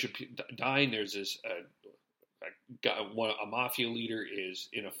bunch of dying. There's this a mafia leader is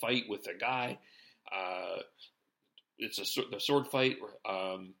in a fight with a guy. It's the sword fight.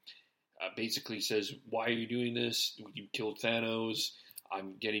 Basically says, "Why are you doing this? You killed Thanos.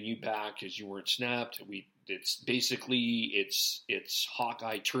 I'm getting you back because you weren't snapped." It's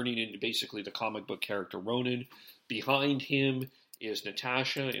Hawkeye turning into basically the comic book character Ronin. Behind him is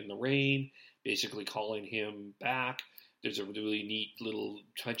Natasha in the rain, basically calling him back. There's a really neat little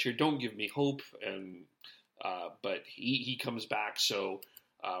touch here. Don't give me hope, but he comes back. So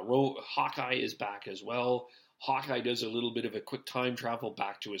Hawkeye is back as well. Hawkeye does a little bit of a quick time travel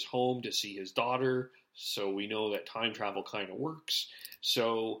back to his home to see his daughter. So we know that time travel kind of works.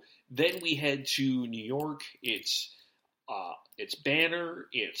 So then we head to New York. It's Banner,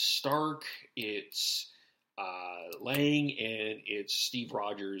 it's Stark, it's Lang, and it's Steve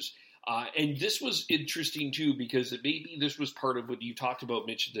Rogers. And this was interesting too, because maybe this was part of what you talked about,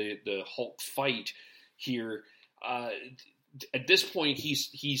 Mitch, the Hulk fight here. At this point,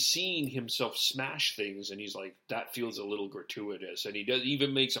 he's seeing himself smash things, and he's like, that feels a little gratuitous. And he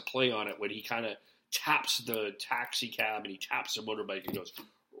even makes a play on it when he kind of taps the taxi cab and he taps the motorbike and goes,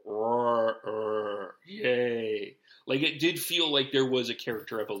 yay. Like, it did feel like there was a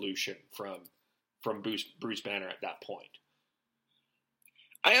character evolution from Bruce Banner at that point.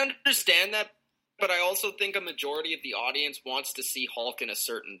 I understand that, but I also think a majority of the audience wants to see Hulk in a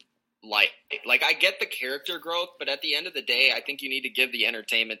certain light. Like, I get the character growth, but at the end of the day, I think you need to give the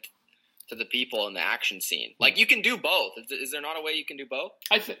entertainment to the people in the action scene. Like, you can do both. Is there not a way you can do both?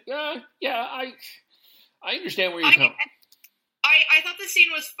 I think, I understand where you're coming. I thought the scene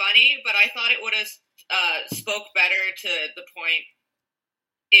was funny, but I thought it would have spoke better to the point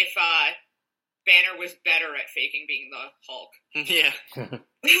if Banner was better at faking being the Hulk.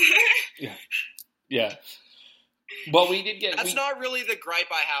 Yeah. Yeah. Well, we did get... That's not really the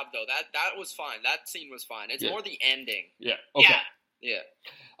gripe I have, though. That was fine. That scene was fine. It's more the ending. Yeah. Okay.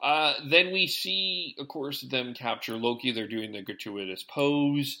 Yeah. Then we see, of course, them capture Loki. They're doing the gratuitous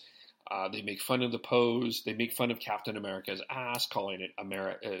pose. They make fun of the pose. They make fun of Captain America's ass, calling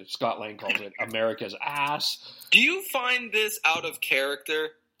it Scott Lang calls it America's ass. Do you find this out of character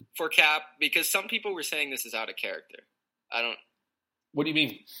for Cap? Because some people were saying this is out of character. I don't... What do you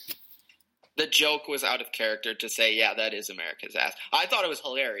mean? The joke was out of character to say, yeah, that is America's ass. I thought it was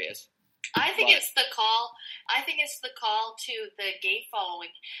hilarious. I think it's the call. I think it's the call to the gay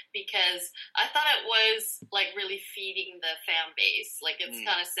following, because I thought it was like really feeding the fan base. Like, it's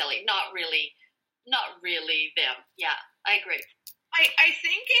kind of silly. Not really them. Yeah, I agree. I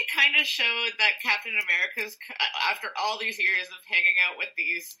think it kind of showed that Captain America's, after all these years of hanging out with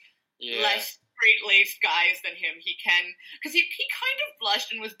these less straight-laced guys than him, he can, because he kind of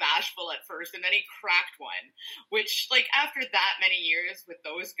blushed and was bashful at first, and then he cracked one, which, like, after that many years with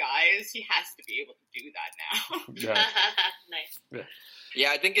those guys, he has to be able to do that now. Nice.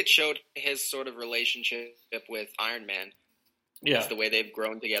 Yeah, I think it showed his sort of relationship with Iron Man. Yeah. It's the way they've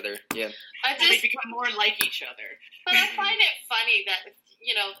grown together. Yeah. They become more like each other. But I find it funny that,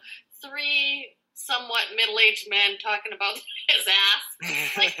 three somewhat middle-aged men talking about his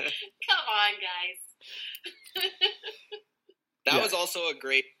ass. Like, come on, guys. That was also a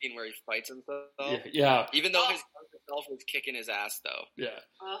great scene where he fights himself. Yeah. Even though his himself was kicking his ass, though. Yeah.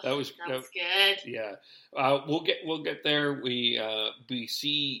 That was good. Yeah. We'll get there. We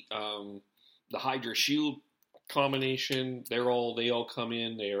see the Hydra Shield combination. They all come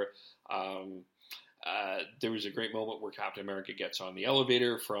in. They're there was a great moment where Captain America gets on the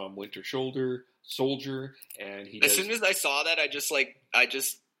elevator from Winter Soldier, and he as soon as I saw that, I just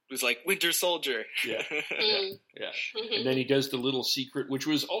was like, Winter Soldier. Yeah. And then he does the little secret, which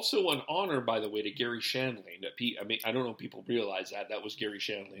was also an honor, by the way, to Gary Shandling. I don't know if people realize that was Gary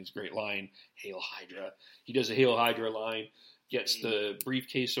Shandling's great line, Hail Hydra. He does a Hail Hydra line, gets the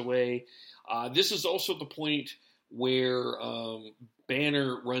briefcase away. This is also the point where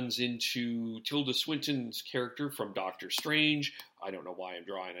Banner runs into Tilda Swinton's character from Doctor Strange. I don't know why I'm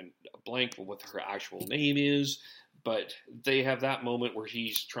drawing a blank on what her actual name is, but they have that moment where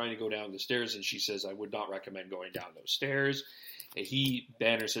he's trying to go down the stairs, and she says, I would not recommend going down those stairs. And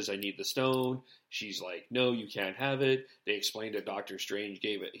Banner says, I need the stone. She's like, no, you can't have it. They explain that Doctor Strange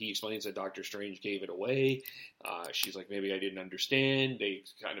gave it. He explains that Doctor Strange gave it away. She's like, maybe I didn't understand. They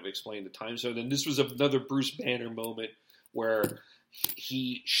kind of explain the time zone. And this was another Bruce Banner moment where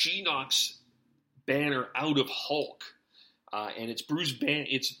she knocks Banner out of Hulk. And it's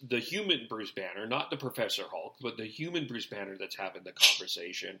it's the human Bruce Banner, not the Professor Hulk, but the human Bruce Banner that's having the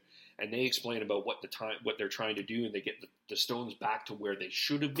conversation. And they explain about what they're trying to do, and they get the stones back to where they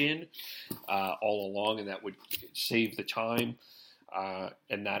should have been all along, and that would save the time.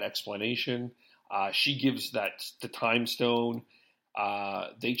 And that explanation, she gives the time stone.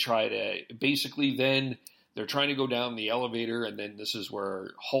 They try to basically then. They're trying to go down the elevator, and then this is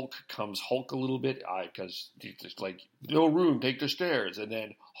where Hulk a little bit, because he's just like, no room, take the stairs. And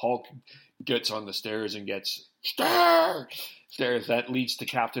then Hulk gets on the stairs and gets stairs. That leads to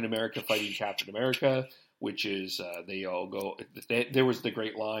Captain America fighting Captain America, which is, they all go, there was the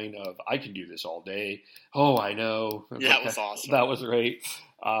great line of, I can do this all day. Oh, I know. Yeah, that was awesome. That was great.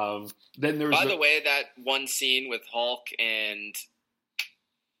 Then there was By the way, that one scene with Hulk and,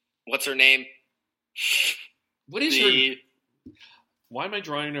 what's her name? What is her? Why am I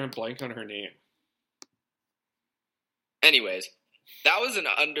drawing a blank on her name? Anyways, that was an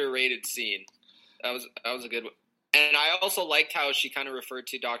underrated scene. That was a good one. And I also liked how she kind of referred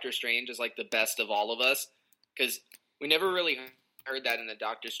to Doctor Strange as like the best of all of us, because we never really heard that in the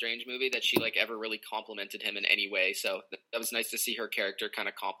Doctor Strange movie, that she like ever really complimented him in any way. So that was nice to see her character kind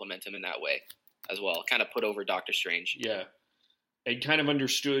of compliment him in that way as well. Kind of put over Doctor Strange. Yeah, and kind of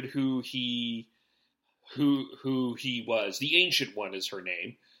understood who he was. The Ancient One is her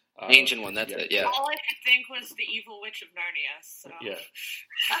name. The Ancient One, that's it, yeah. All I could think was the evil witch of Narnia, so.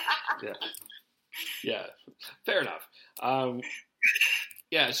 Yeah. Yeah. Fair enough.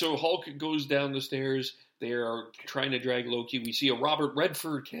 Yeah, so Hulk goes down the stairs. They are trying to drag Loki. We see a Robert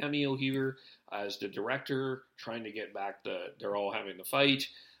Redford cameo here as the director, trying to get back they're all having the fight.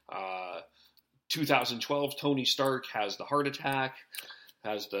 2012, Tony Stark has the heart attack,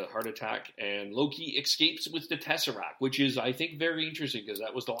 and Loki escapes with the Tesseract, which is, I think, very interesting because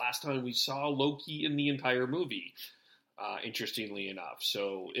that was the last time we saw Loki in the entire movie, interestingly enough.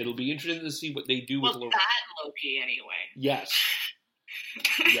 So it'll be interesting to see what they do with Loki. That Loki, anyway. Yes.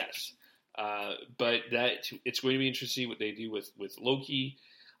 Yes. But it's going to be interesting what they do with Loki.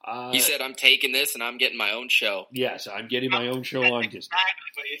 He said, "I'm taking this and I'm getting my own show." Yes, I'm getting my own show on Disney.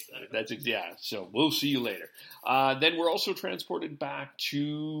 Exactly what he said. That's So we'll see you later. Then we're also transported back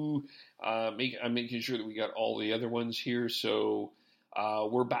to. I'm making sure that we got all the other ones here. So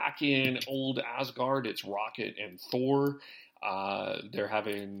we're back in old Asgard. It's Rocket and Thor. They're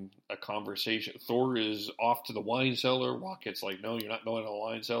having a conversation. Thor is off to the wine cellar. Rocket's like, "No, you're not going to the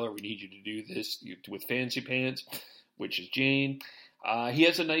wine cellar. We need you to do this with Fancy Pants," which is Jane. He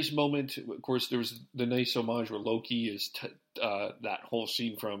has a nice moment. Of course, there's the nice homage where Loki is that whole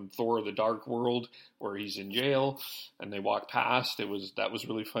scene from Thor: The Dark World where he's in jail and they walk past. That was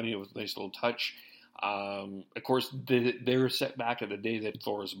really funny. It was a nice little touch. Of course, they're set back at the day that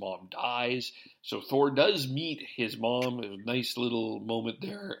Thor's mom dies. So Thor does meet his mom. A nice little moment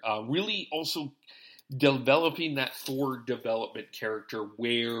there. Really also developing that Thor development character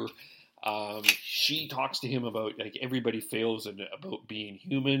where she talks to him about like everybody fails and about being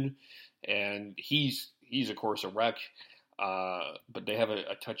human, and he's of course a wreck. But they have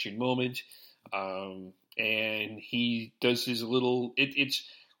a touching moment, and he does his little. It's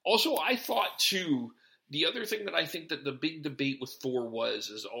also, I thought too. The other thing that I think that the big debate with Thor was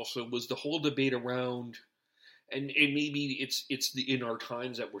the whole debate around, and maybe it's in our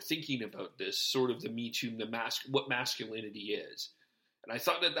times that we're thinking about this sort of the Me Too, what masculinity is. And I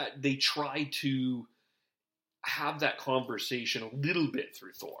thought that they tried to have that conversation a little bit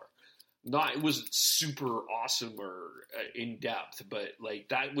through Thor. It wasn't super awesome or in depth, but like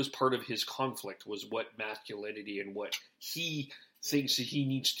that was part of his conflict, was what masculinity and what he thinks that he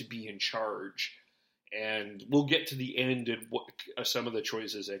needs to be in charge. And we'll get to the end and what some of the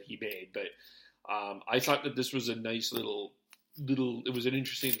choices that he made. But I thought that this was a nice little. It was an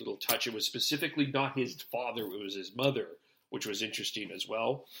interesting little touch. It was specifically not his father; it was his mother, which was interesting as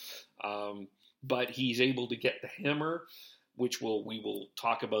well. But he's able to get the hammer, which we will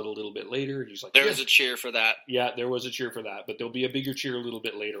talk about a little bit later. He's like, there was a cheer for that. Yeah, there was a cheer for that, but there'll be a bigger cheer a little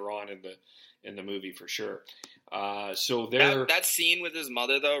bit later on in the movie for sure. So that scene with his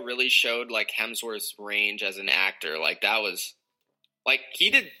mother though really showed like Hemsworth's range as an actor. Like that was like he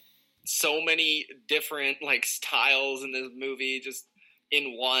did so many different like styles in this movie just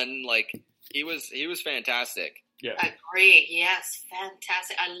in one. Like he was fantastic. Yeah. Agree. Yes,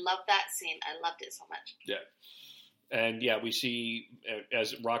 fantastic. I love that scene. I loved it so much. Yeah. And yeah, we see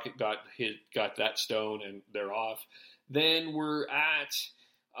as Rocket got that stone and they're off. Then we're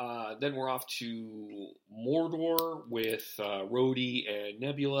off to Mordor with Rhodey and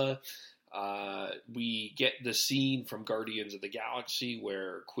Nebula. We get the scene from Guardians of the Galaxy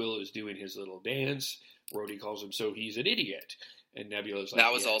where Quill is doing his little dance. Rhodey calls him "so he's an idiot." And Nebula's like,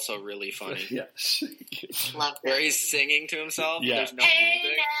 that was also really funny. Yes. Love that. Where he's singing to himself. Yeah. There's no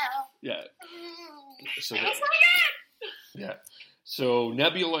music. Yeah. So that was so good. Yeah. So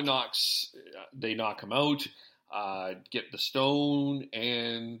Nebula they knock him out, get the stone,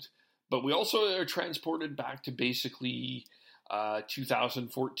 but we also are transported back to basically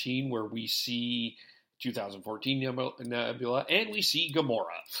 2014, where we see 2014 Nebula, and we see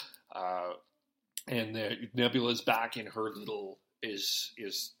Gamora. And Nebula's back in her little is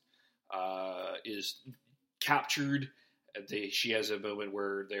captured. She has a moment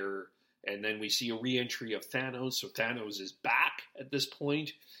where and then we see a re-entry of Thanos. So Thanos is back at this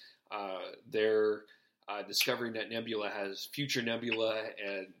point. They're discovering that Nebula has future Nebula,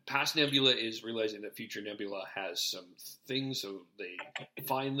 and past Nebula is realizing that future Nebula has some things. So they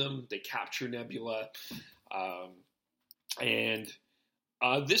find them, they capture Nebula, and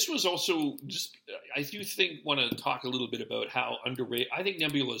this was also just. I do want to talk a little bit about how underrated. I think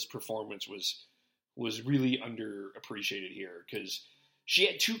Nebula's performance was really underappreciated here because she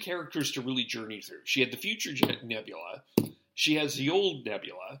had two characters to really journey through. She had the future Nebula, she has the old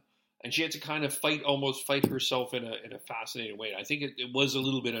Nebula, and she had to kind of fight herself in a fascinating way. I think it was a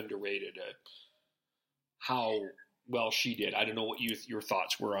little bit underrated how well she did. I don't know what your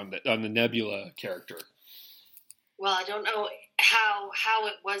thoughts were on the Nebula character. Well, I don't know how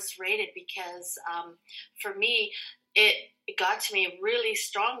it was rated because for me, it got to me really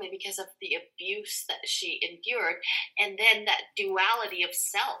strongly because of the abuse that she endured, and then that duality of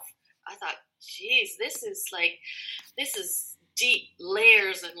self. I thought, geez, this is deep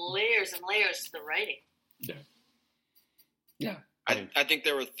layers and layers and layers to the writing. Yeah. I think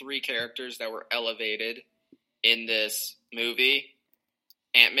there were 3 characters that were elevated in this movie: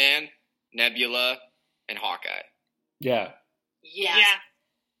 Ant-Man, Nebula, and Hawkeye. Yeah. Yes.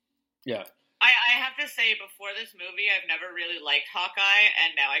 Yeah. I have to say, before this movie, I've never really liked Hawkeye,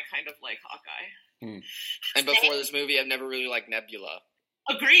 and now I kind of like Hawkeye. And before this movie, I've never really liked Nebula.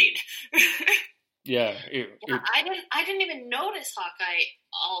 Agreed. Yeah. I didn't even notice Hawkeye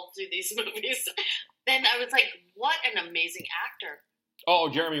all through these movies. Then I was like, what an amazing actor. Oh,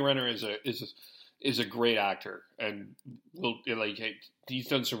 Jeremy Renner is a great actor, and he's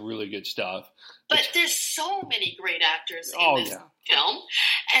done some really good stuff. But there's so many great actors in this film,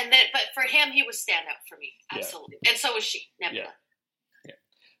 but for him, he was standout for me, absolutely, and so was she, Nebula. Yeah.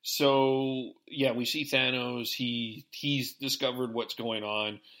 So we see Thanos. He's discovered what's going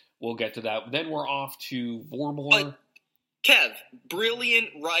on. We'll get to that. Then we're off to Vormir. But, Kev, brilliant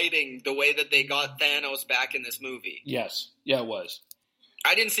writing the way that they got Thanos back in this movie. Yes. Yeah, it was.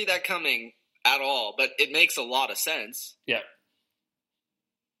 I didn't see that coming at all, but it makes a lot of sense. Yeah.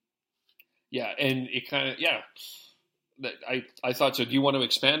 Yeah, and it kind of, I thought so. Do you want to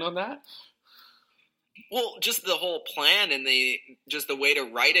expand on that? Well, just the whole plan and the way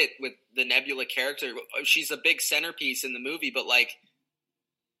to write it with the Nebula character. She's a big centerpiece in the movie, but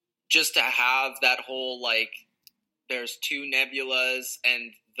just to have that whole there's 2 Nebulas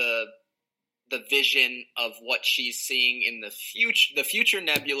and the vision of what she's seeing in the future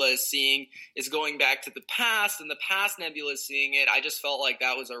Nebula is seeing is going back to the past, and the past Nebula is seeing it. I just felt like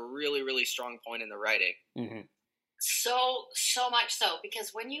that was a really, really strong point in the writing. Mm-hmm. So much so,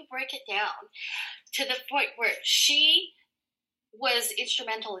 because when you break it down to the point where she was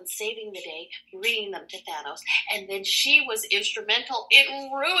instrumental in saving the day, bringing them to Thanos, and then she was instrumental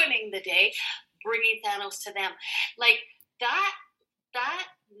in ruining the day, bringing Thanos to them. That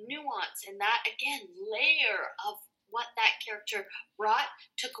nuance and that, again, layer of what that character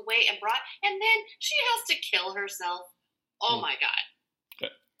took away and brought, and then she has to kill herself. Oh my God.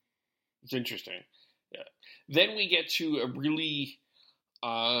 Okay. It's interesting. Yeah. Then we get to a really,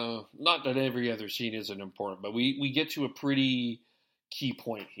 not that every other scene isn't important, but we get to a pretty key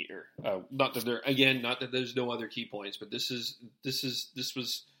point here. Not that there's no other key points, but this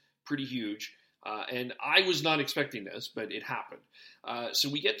was pretty huge. And I was not expecting this, but it happened. So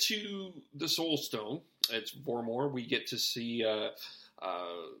we get to the Soul Stone. It's Vormir. We get to see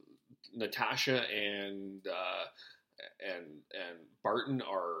Natasha and Barton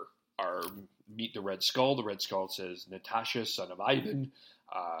are meet the Red Skull. The Red Skull says Natasha, son of Ivan.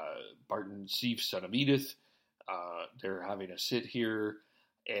 Barton, Sif, son of Edith. They're having a sit here,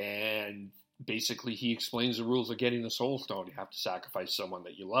 and basically he explains the rules of getting the Soul Stone. You have to sacrifice someone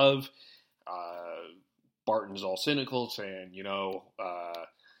that you love. Barton's all cynical, saying,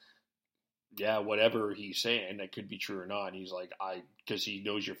 whatever he's saying, that could be true or not. And he's like, because he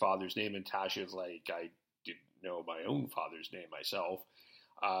knows your father's name, and Tasha's like, I didn't know my own father's name myself.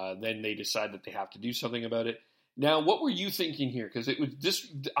 Then they decide that they have to do something about it. Now, what were you thinking here? Because it was this.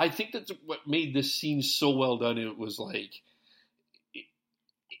 I think that's what made this scene so well done. It was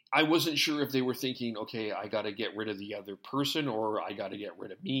I wasn't sure if they were thinking, okay, I got to get rid of the other person, or I got to get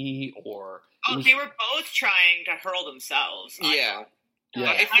rid of me, or... they were both trying to hurl themselves. Yeah.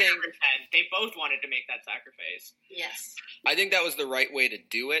 Yeah. I think they both wanted to make that sacrifice. Yes. I think that was the right way to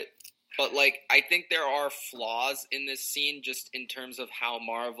do it, but I think there are flaws in this scene just in terms of how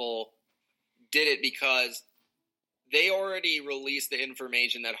Marvel did it, because they already released the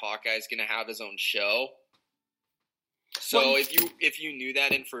information that Hawkeye's going to have his own show. So if you knew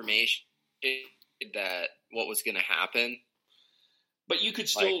that information, that what was going to happen, but you could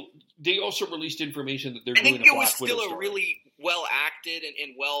still. They also released information that they're doing. I think it was still a really well acted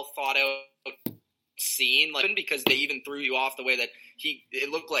and well thought out scene, because they even threw you off the way that it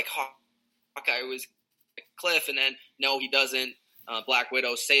looked like Hawkeye was a cliff, and then no, he doesn't. Black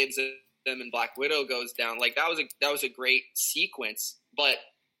Widow saves him, and Black Widow goes down. That was a great sequence, but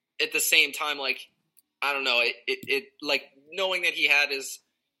at the same time, I don't know, it knowing that he had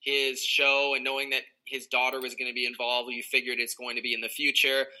his show and knowing that his daughter was going to be involved, you figured it's going to be in the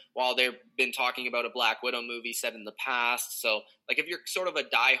future, while they've been talking about a Black Widow movie set in the past. So, if you're sort of a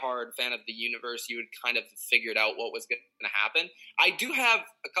diehard fan of the universe, you would kind of figured out what was going to happen. I do have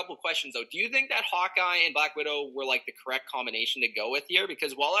a couple questions, though. Do you think that Hawkeye and Black Widow were, the correct combination to go with here?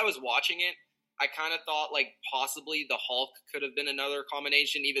 Because while I was watching it, I kind of thought, possibly the Hulk could have been another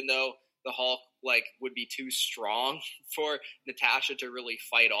combination, even though the Hulk like would be too strong for Natasha to really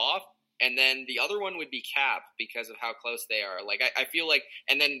fight off. And then the other one would be Cap because of how close they are. Like, I feel like,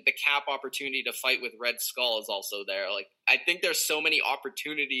 and then the Cap opportunity to fight with Red Skull is also there. Like, I think there's so many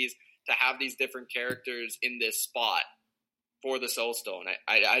opportunities to have these different characters in this spot for the Soul Stone.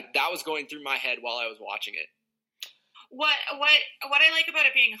 I that was going through my head while I was watching it. What I like about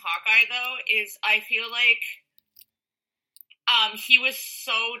it being Hawkeye, though, is I feel like he was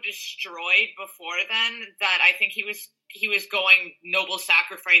so destroyed before then that I think he was going noble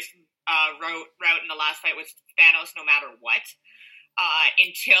sacrifice route in the last fight with Thanos no matter what,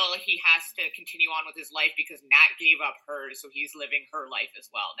 until he has to continue on with his life because Nat gave up hers, so he's living her life as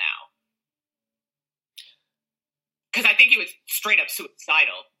well now. Because I think he was straight up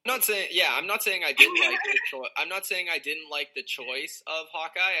suicidal. I'm not saying I didn't like the choice. I'm not saying I didn't like the choice of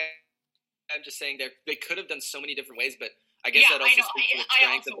Hawkeye. I'm just saying they could have done so many different ways, but I guess that also speaks to the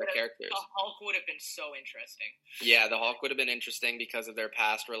strength of their characters. The Hulk would have been so interesting. Yeah, the Hulk would have been interesting because of their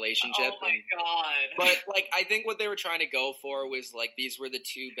past relationship. Oh my god! But like, I think what they were trying to go for was like these were the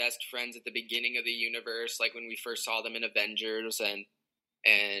two best friends at the beginning of the universe, like when we first saw them in Avengers, and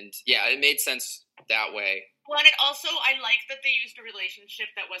yeah, it made sense that way. Well, and it also, I like that they used a relationship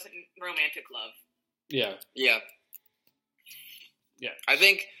that wasn't romantic love. Yeah. I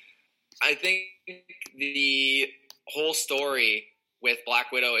think the whole story with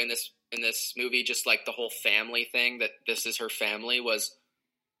Black Widow in this movie, just like the whole family thing, that this is her family, was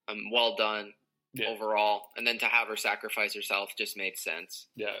well done overall. And then to have her sacrifice herself just made sense.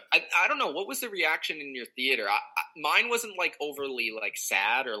 Yeah. I don't know, what was the reaction in your theater? Mine wasn't like overly like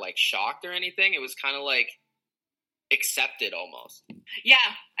sad or like shocked or anything. It was kind of like accepted almost. Yeah,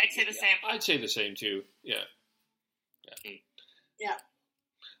 I'd say the same. I'd say the same too. Yeah.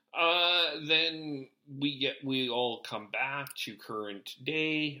 Then we all come back to current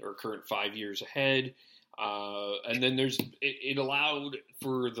day or current 5 years ahead, and then it allowed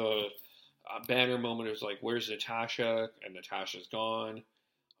for the Banner moment. It was like, where's Natasha? And Natasha's gone,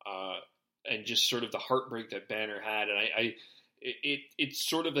 and just sort of the heartbreak that Banner had, and it's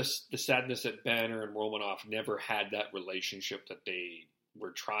sort of the sadness that Banner and Romanoff never had that relationship that they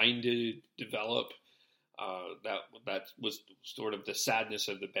were trying to develop. That was sort of the sadness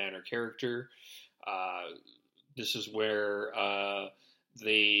of the Banner character. This is where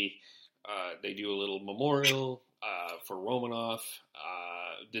they do a little memorial for Romanoff.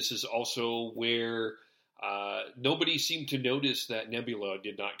 This is also where nobody seemed to notice that Nebula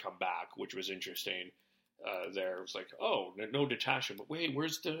did not come back, which was interesting. There it was like, oh, no Natasha, but wait,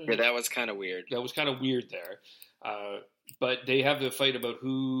 where's the? Yeah, that was kind of weird. That was kind of weird there. But they have the fight about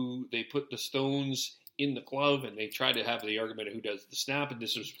who they put the stones in the glove, and they try to have the argument of who does the snap, and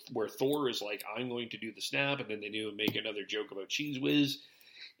this is where Thor is like, I'm going to do the snap, and then they do make another joke about Cheese Whiz,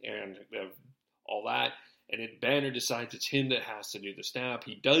 and all that, and then Banner decides it's him that has to do the snap.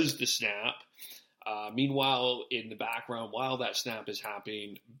 He does the snap. Meanwhile, in the background, while that snap is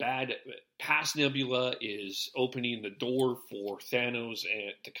happening, past Nebula is opening the door for Thanos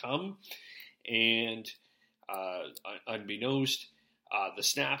to come, and unbeknownst, the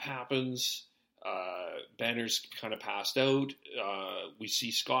snap happens. Banner's kind of passed out. We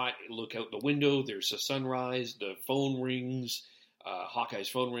see Scott look out the window. There's a sunrise. The phone rings. Hawkeye's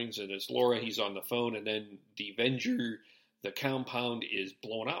phone rings, and it's Laura. He's on the phone, and then the Avenger, the compound is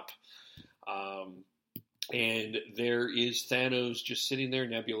blown up. And there is Thanos just sitting there.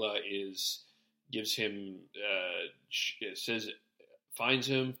 Nebula gives him, finds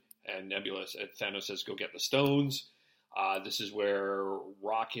him, and Thanos says, go get the stones. This is where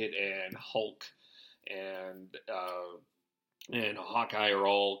Rocket and Hulk and Hawkeye are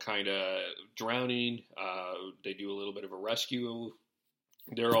all kind of drowning. They do a little bit of a rescue.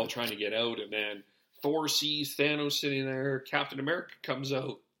 They're all trying to get out, and then Thor sees Thanos sitting there. Captain America comes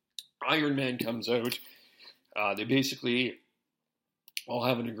out. Iron Man comes out. They basically all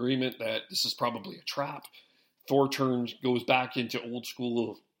have an agreement that this is probably a trap. Thor goes back into old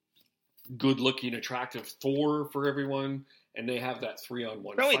school, good-looking, attractive Thor for everyone, and they have that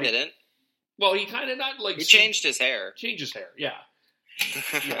 3-on-1 No, fight. he didn't. Well, he kind of not like... He changed his hair. Yeah.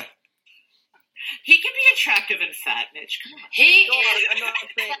 Yeah. He can be attractive and fat, Mitch. Come on. I'm not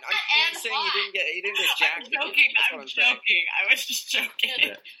saying he didn't get jacked. I'm joking. I was just joking.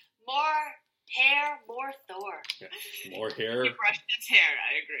 Yeah. More hair, more Thor. Yeah. More hair. He brushed his hair,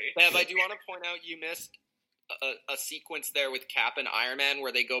 I agree. Bev, I do want to point out you missed a sequence there with Cap and Iron Man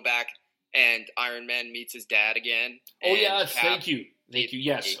where they go back and Iron Man meets his dad again. Oh, yeah, thank you.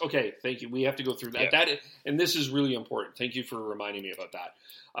 Yes, okay, thank you. We have to go through that. Yeah. And this is really important. Thank you for reminding me about that.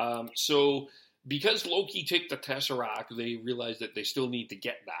 So because Loki took the Tesseract, they realized that they still need to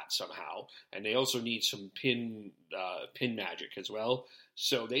get that somehow, and they also need some pin magic as well.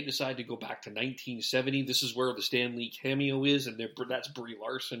 So they decide to go back to 1970. This is where the Stan Lee cameo is, and that's Brie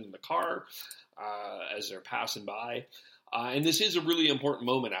Larson in the car as they're passing by. And this is a really important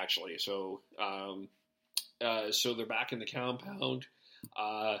moment, actually. So they're back in the compound.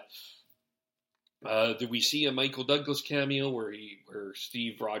 We see a Michael Douglas cameo where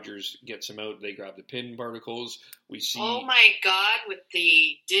Steve Rogers gets him out. They grab the pin particles. We see. Oh my God! With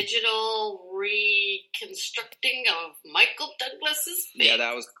the digital reconstructing of Michael Douglas's face. Yeah,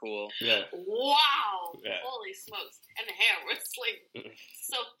 that was cool. Yeah. Wow! Yeah. Holy smokes! And the hair was like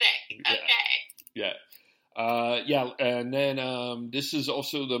so thick. Okay. Yeah. And then this is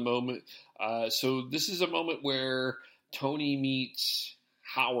also the moment. So this is a moment where Tony meets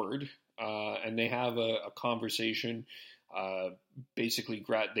Howard. And they have a conversation. Basically,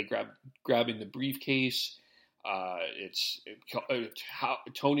 grabbing the briefcase.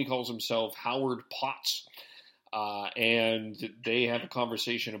 Tony calls himself Howard Potts, and they have a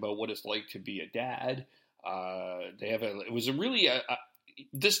conversation about what it's like to be a dad. It was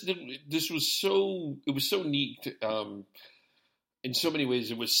so neat. In so many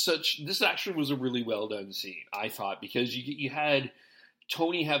ways, this actually was a really well done scene, I thought, because you had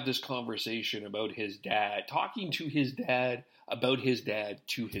Tony have this conversation about his dad, talking to his dad about his dad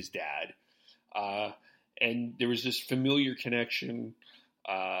to his dad. And there was this familiar connection.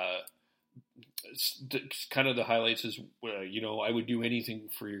 Kind of the highlights is, I would do anything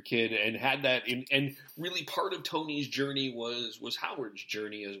for your kid, and had that. And really part of Tony's journey was Howard's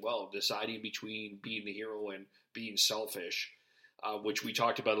journey as well, deciding between being the hero and being selfish, which we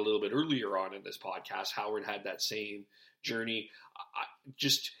talked about a little bit earlier on in this podcast. Howard had that same journey.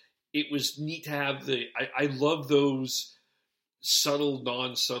 It was neat to have I love those subtle,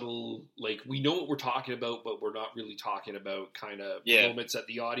 non-subtle, like we know what we're talking about, but we're not really talking about kind of moments that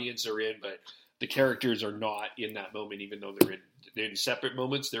the audience are in, but the characters are not in that moment, even though they're in separate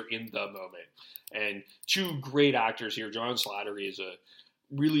moments, they're in the moment. And two great actors here. John Slattery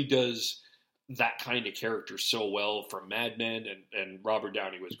really does that kind of character so well from Mad Men, and Robert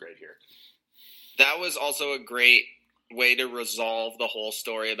Downey was great here. That was also a great way to resolve the whole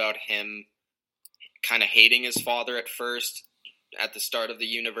story about him kind of hating his father at first at the start of the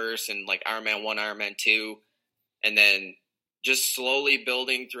universe, and like Iron Man 1, Iron Man 2, and then just slowly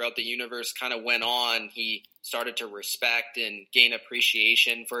building throughout the universe kind of went on. He started to respect and gain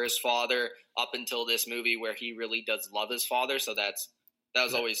appreciation for his father up until this movie where he really does love his father. So that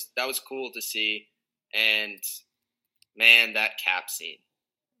was cool to see. And man, that Cap scene.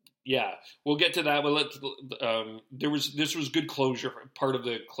 Yeah, we'll get to that. This was good closure, part of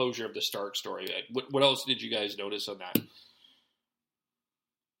the closure of the Stark story. What else did you guys notice on that?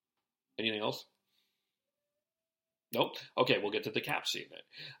 Anything else? Nope. Okay, we'll get to the Cap scene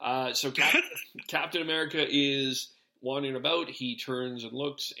then. So Captain America is wandering about. He turns and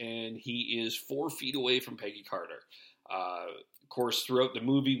looks, and he is 4 feet away from Peggy Carter. Of course, throughout the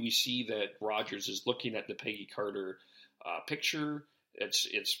movie, we see that Rogers is looking at the Peggy Carter picture.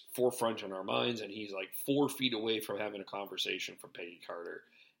 It's forefront in our minds, and he's like 4 feet away from having a conversation from Peggy Carter.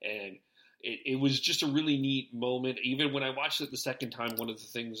 And it was just a really neat moment. Even when I watched it the second time, one of the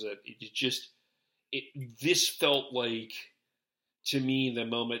things that this felt like, to me, the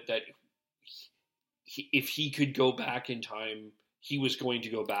moment that if he could go back in time, he was going to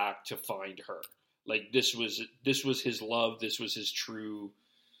go back to find her. Like this was his love. This was his true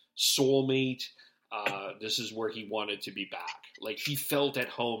soulmate. This is where he wanted to be back. Like he felt at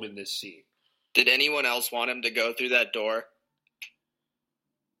home in this scene. Did anyone else want him to go through that door?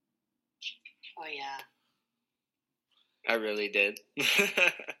 Oh yeah. I really did.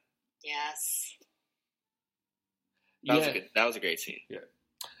 Yes. That was a great scene. Yeah.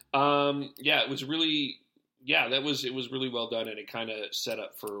 It was really, it was really well done, and it kind of set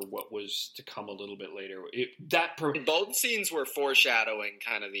up for what was to come a little bit later. Both scenes were foreshadowing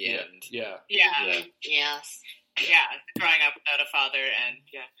kind of the end. Yeah. Yes. Yeah, growing up without a father, and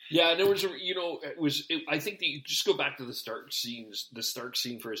yeah. There was I think that you just go back to the Stark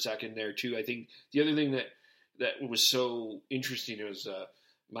scene for a second there too. I think the other thing that was so interesting was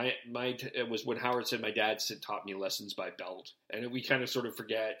it was when Howard said, "My dad taught me lessons by belt," and we kind of sort of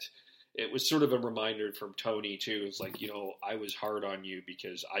forget. It was sort of a reminder from Tony too. It's like, I was hard on you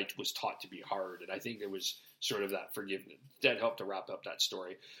because I was taught to be hard, and I think there was sort of that forgiveness that helped to wrap up that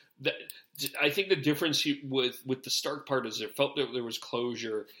story. I think the difference with the Stark part is it felt that there was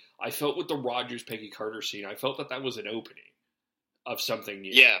closure. I felt with the Rogers Peggy Carter scene, I felt that was an opening of something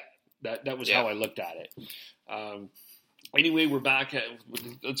new. Yeah, that was how I looked at it. Anyway, we're back.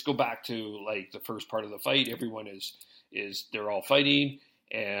 Let's go back to like the first part of the fight. Everyone is they're all fighting,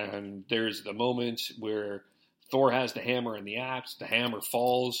 and there's the moment where Thor has the hammer and the axe. The hammer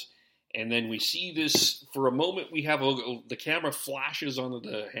falls, and then we see this for a moment. We have the camera flashes onto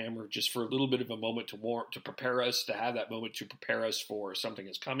the hammer just for a little bit of a moment to prepare us, to have that moment to prepare us for something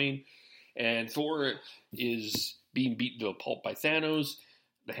is coming. And Thor is being beaten to a pulp by Thanos.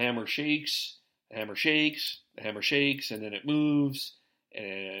 The hammer shakes. The hammer shakes. The hammer shakes, and then it moves,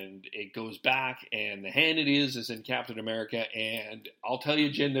 and it goes back, and the hand it is in Captain America. And I'll tell you,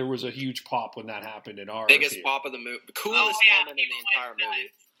 Jen, there was a huge pop when that happened in our biggest theater. pop of the movie, the coolest moment in the entire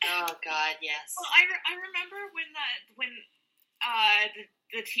movie. Oh God, yes. Well, I remember when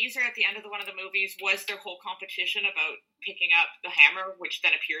the teaser at the end of one of the movies was their whole competition about picking up the hammer, which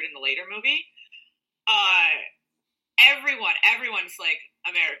then appeared in the later movie. Everyone's like,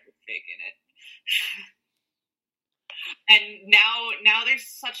 America's faking it. And now there's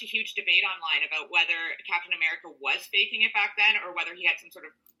such a huge debate online about whether Captain America was faking it back then or whether he had some sort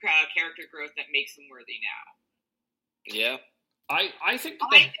of character growth that makes him worthy now. Yeah. I think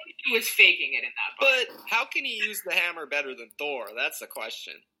he was faking it in that part. But how can he use the hammer better than Thor? That's the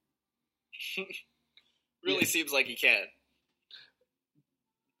question. Really seems like he can.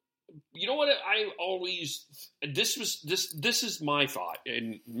 You know what? I always this is my thought,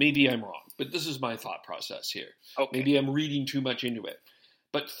 and maybe I'm wrong, but this is my thought process here. Okay. Maybe I'm reading too much into it.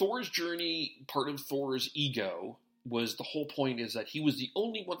 But Thor's journey, part of Thor's ego, was the whole point is that he was the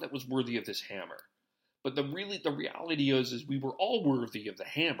only one that was worthy of this hammer. But the reality is we were all worthy of the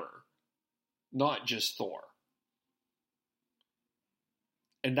hammer, not just Thor.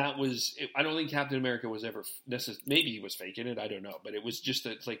 And that was, I don't think Captain America was ever maybe he was faking it, I don't know. But it was just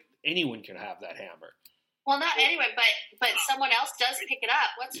that, like, anyone can have that hammer. Well, not anyone, but someone else does pick it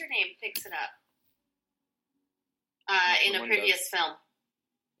up. What's her name picks it up? In a previous film.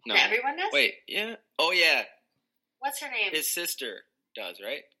 No. Everyone does? Wait, yeah. Oh, yeah. What's her name? His sister does,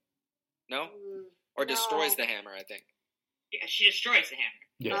 right? No? Or destroys the hammer, I think. Yeah, she destroys the hammer.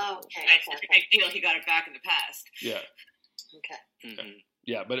 Yeah. Oh, okay. I feel he got it back in the past. Yeah. Okay. Mm-hmm.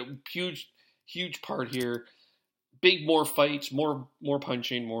 Yeah, but huge part here. Big, more fights, more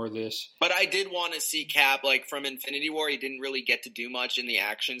punching, more of this. But I did want to see Cap, like, from Infinity War. He didn't really get to do much in the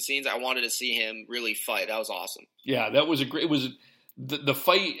action scenes. I wanted to see him really fight. That was awesome. Yeah, that was it was the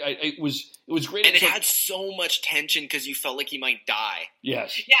fight. It was great, and it had so much tension because you felt like he might die.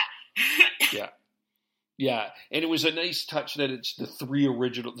 Yes. Yeah. Yeah, and it was a nice touch that it's the three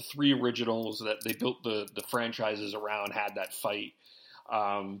originals that they built the franchises around had that fight.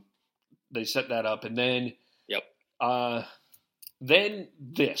 They set that up, and then then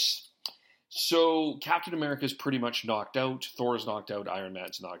this. So Captain America's pretty much knocked out. Thor's knocked out. Iron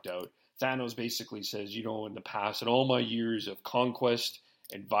Man's knocked out. Thanos basically says, in the past, in all my years of conquest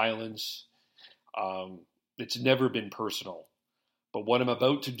and violence, it's never been personal. But what I'm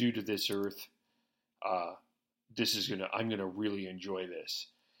about to do to this Earth, I'm gonna really enjoy this.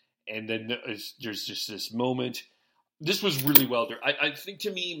 And then there's just this moment. This was really well done. I think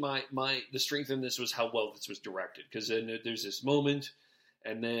to me, the strength in this was how well this was directed. Because then there's this moment,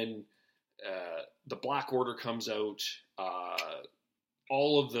 and then the Black Order comes out.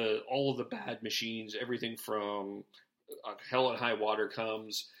 All of the bad machines, everything from Hell and High Water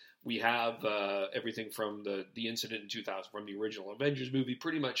comes. We have everything from the incident in 2000 from the original Avengers movie.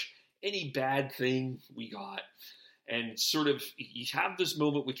 Pretty much any bad thing we got, and sort of you have this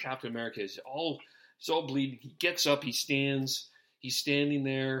moment with Captain America. It's all bleeding. He gets up. He stands. He's standing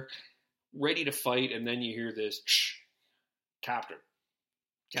there, ready to fight, and then you hear this, Captain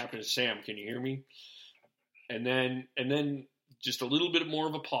Sam, can you hear me? And then just a little bit more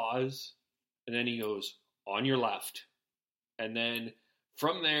of a pause, and then he goes, on your left. And then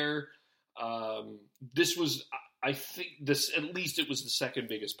from there, this was, I think this, at least it was the second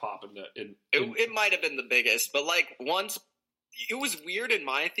biggest pop It might have been the biggest, but like once, it was weird in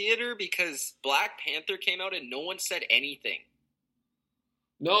my theater because Black Panther came out and no one said anything.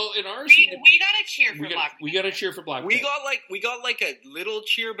 No, in ours we got a cheer for Black Panther. We got a cheer for Black Panther. We got like a little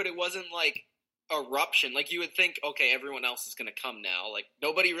cheer, but it wasn't like eruption. Like you would think, okay, everyone else is going to come now. Like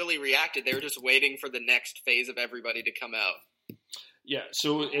nobody really reacted. They were just waiting for the next phase of everybody to come out. Yeah,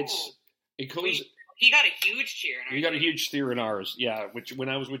 so it goes. He got a huge cheer. We got a huge cheer in ours. Yeah, which when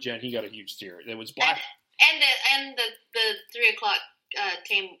I was with Jen, he got a huge cheer. It was Black. And the 3:00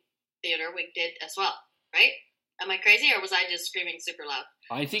 Tame Theater we did as well, right? Am I crazy, or was I just screaming super loud?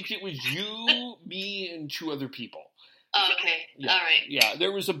 I think it was you, me, and two other people. Oh, okay. Yeah. All right. Yeah,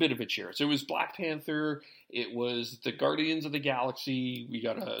 there was a bit of a cheer. So it was Black Panther. It was the Guardians of the Galaxy. We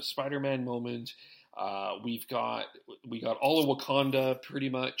got a Spider-Man moment. We got all of Wakanda pretty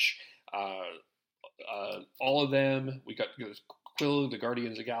much. All of them. We got Quill, the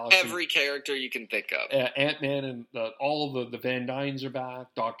Guardians of the Galaxy. Every character you can think of. Ant-Man and all of the Van Dynes are back.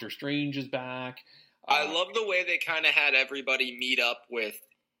 Doctor Strange is back. I love the way they kind of had everybody meet up with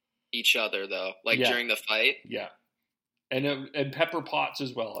each other, though, during the fight. Yeah. And Pepper Potts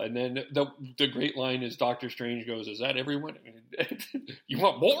as well. And then the great line is Doctor Strange goes, "Is that everyone? You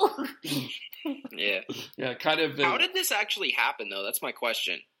want more?" Yeah. Yeah, kind of. How did this actually happen, though? That's my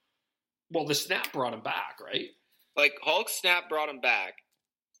question. Well, the snap brought him back, right? Hulk snap brought him back.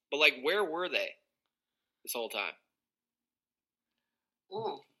 But, where were they this whole time?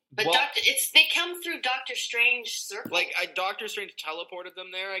 But well, they come through Doctor Strange circle. Doctor Strange teleported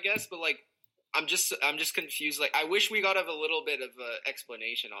them there, I guess, but I'm just confused. I wish we got a little bit of an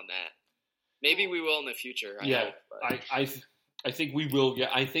explanation on that. Maybe we will in the future. I think we will. Yeah,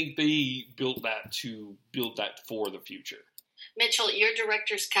 I think they built that for the future. Mitchell, your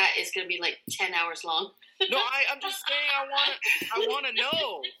director's cut is going to be 10 hours long. No, I'm just saying I want to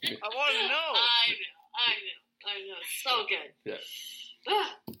know. I want to know. I know. So good. Yeah.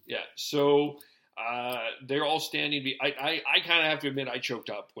 Yeah. So they're all standing. I kind of have to admit I choked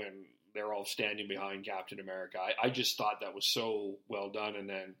up when they're all standing behind Captain America. I just thought that was so well done. And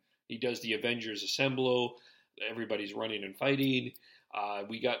then he does the Avengers Assemble. Everybody's running and fighting.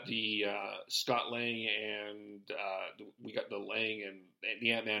 We got the Scott Lang and we got the Lang and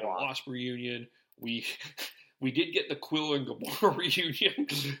the Ant-Man and Wasp reunion. We did get the Quill and Gamora reunion,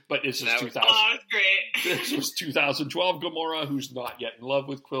 but this is 2000. Oh, that was great. This was 2012 Gamora, who's not yet in love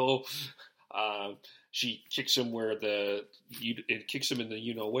with Quill. She kicks him kicks him in the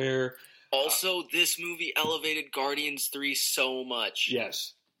you know where. Also, this movie elevated Guardians 3 so much.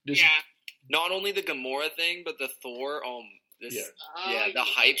 Yes. Not only the Gamora thing, but the Thor. The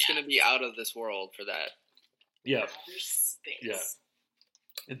hype's going to be out of this world for that. Yeah. Yeah.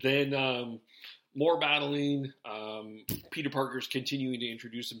 And then more battling. Peter Parker's continuing to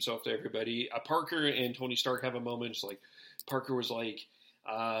introduce himself to everybody. Parker and Tony Stark have a moment. It's Parker was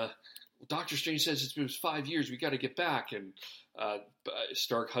Doctor Strange says it was 5 years. We got to get back. And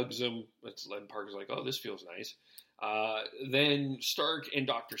Stark hugs him. And Parker's oh, this feels nice. Then Stark and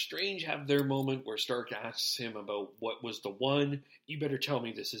Doctor Strange have their moment where Stark asks him about what was the one. You better tell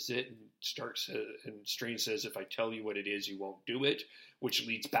me this is it. And Strange says, if I tell you what it is, you won't do it, which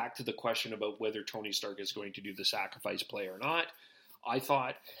leads back to the question about whether Tony Stark is going to do the sacrifice play or not. I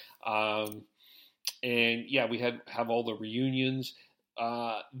thought, and yeah, we have all the reunions.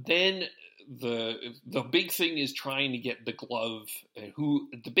 Then the big thing is trying to get the glove.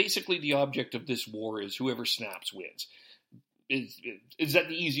 Basically the object of this war is whoever snaps wins. Is that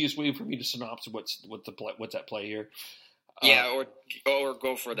the easiest way for me to synopsis what's at play here? Yeah, or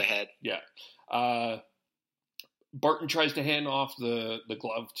go for the head. Yeah. Barton tries to hand off the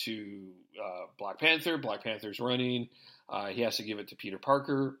glove to Black Panther. Black Panther's running. He has to give it to Peter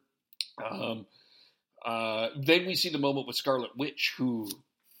Parker. Then we see the moment with Scarlet Witch, who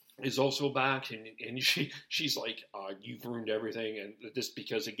is also back, and she's you've ruined everything, and this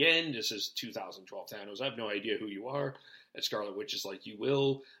because, again, this is 2012 Thanos. I have no idea who you are. And Scarlet Witch is you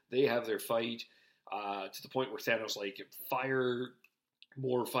will. They have their fight to the point where Thanos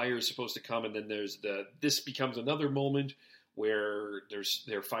more fire is supposed to come, and then this becomes another moment where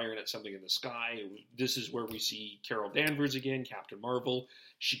they're firing at something in the sky. This is where we see Carol Danvers again, Captain Marvel.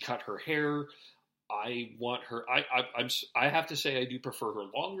 She cut her hair. I want her. I have to say I do prefer her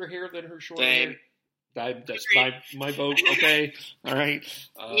longer hair than her short hair. That's my vote. Okay, all right.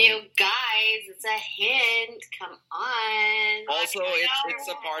 You guys, it's a hint. Come on. Also, it's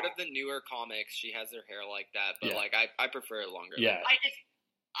a part of the newer comics. She has her hair like that, but I prefer it longer. Yeah. I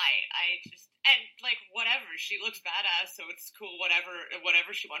just whatever. She looks badass, so it's cool.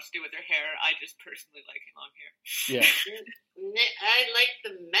 Whatever she wants to do with her hair, I just personally like long hair. Yeah. I like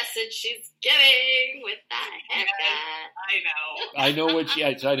the message she's giving with that haircut. I know what she.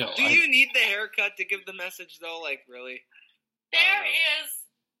 I know. Do you need the haircut to give the message, though? Really? There are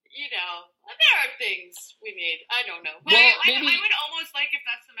things we need. I don't know. Well, I would almost if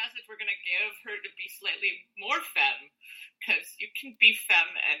that's the message we're gonna give her, to be slightly more femme, because you can be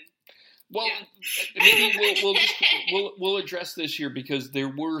femme and. Well, maybe we'll address this here because there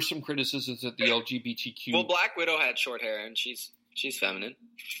were some criticisms that the LGBTQ. Well, Black Widow had short hair and she's feminine.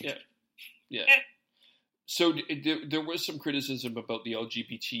 Yeah. So there was some criticism about the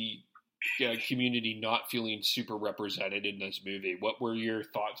LGBT community not feeling super represented in this movie. What were your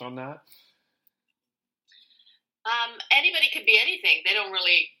thoughts on that? Anybody could be anything. They don't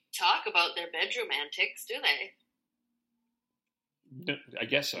really talk about their bedroom antics, do they? I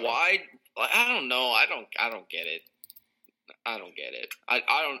guess so. Why I don't know. I don't get it. I don't get it. I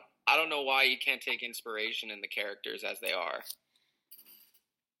don't know why you can't take inspiration in the characters as they are.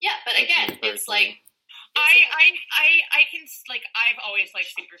 Yeah, but That's again, me it's personally. like I can, like, I've always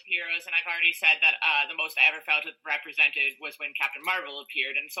liked superheroes, and I've already said that the most I ever felt represented was when Captain Marvel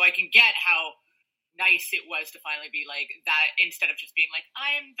appeared, and so I can get how nice it was to finally be like that, instead of just being like,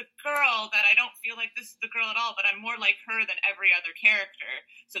 I'm the girl that I don't feel like this is the girl at all, but I'm more like her than every other character,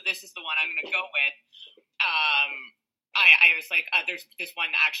 so this is the one I'm going to go with. I was like, there's this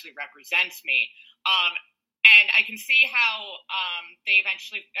one that actually represents me. And I can see how they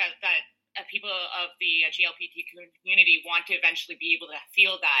eventually, that people of the GLBT community want to eventually be able to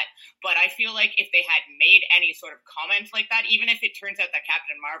feel that. But I feel like if they had made any sort of comments like that, even if it turns out that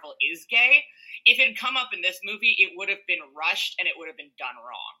Captain Marvel is gay, if it had come up in this movie, it would have been rushed and it would have been done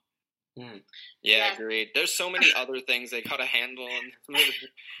wrong. Yeah, agreed. There's so many other things they gotta handle in this movie.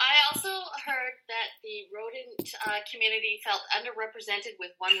 I also heard that the rodent community felt underrepresented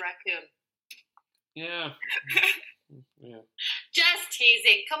with one raccoon. Yeah. Yeah. Just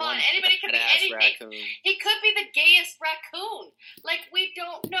teasing. Come on, anybody could be anything. Raccoon. He could be the gayest raccoon. Like, we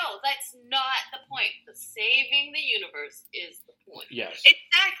don't know. That's not the point. The saving the universe is the point. Yes.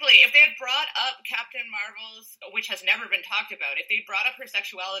 Exactly. If they had brought up Captain Marvel's, which has never been talked about, if they brought up her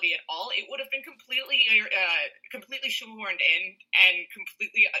sexuality at all, it would have been completely shoehorned in and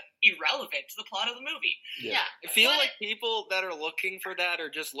completely irrelevant to the plot of the movie. Yeah. I feel like people that are looking for that are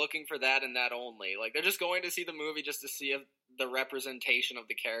just looking for that and that only. Like, they're just going to see the movie just to see the representation of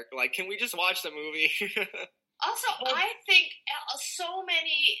the character. Like, can we just watch the movie? Also, I think so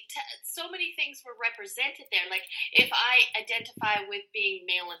many things were represented there. Like, if I identify with being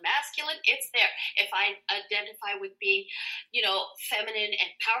male and masculine, it's there. If I identify with being, feminine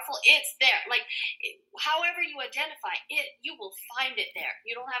and powerful, it's there. Like, however you identify it, you will find it there.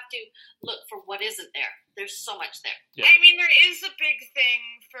 You don't have to look for what isn't there. There's so much there. Yeah. I mean, there is a big thing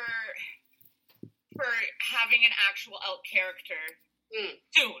for having an actual out character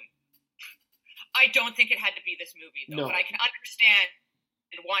soon. I don't think it had to be this movie, though, but I can understand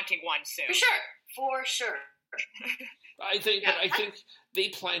wanting one soon. For sure. I think they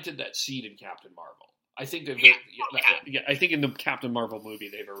planted that seed in Captain Marvel. I think I think in the Captain Marvel movie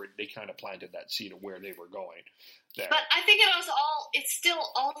they kind of planted that seed of where they were going there. But I think it's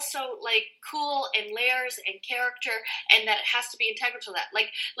still also like cool and layers and character, and that it has to be integral to that.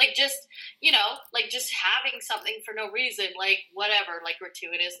 Like just just having something for no reason, like whatever, like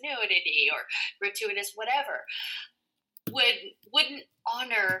gratuitous nudity or gratuitous whatever, wouldn't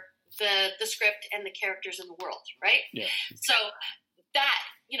honor the script and the characters in the world, right? Yeah. So that,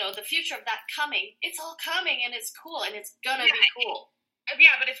 the future of that coming, it's all coming and it's cool and it's gonna be cool.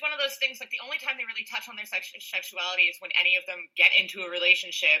 Yeah, but it's one of those things, like, the only time they really touch on their sexuality is when any of them get into a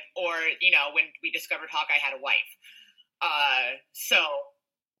relationship or, when we discovered Hawkeye had a wife. So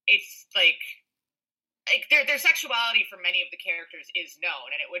it's like their sexuality for many of the characters is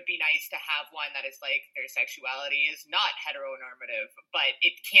known, and it would be nice to have one that is like their sexuality is not heteronormative, but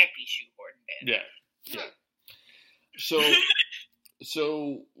it can't be shoehorned in. Yeah.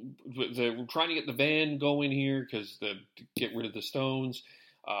 So we're trying to get the van going here to get rid of the stones.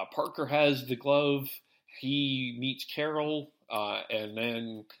 Parker has the glove. He meets Carol, and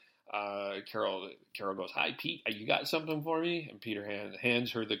then Carol goes, "Hi, Pete. You got something for me?" And Peter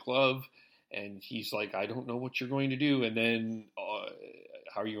hands her the glove, and he's like, "I don't know what you're going to do." And then,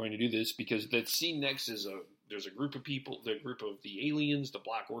 how are you going to do this? Because the scene next is there's a group of people, the group of the aliens, the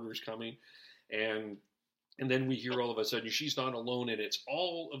Black Order's coming, and then we hear all of a sudden she's not alone, and it's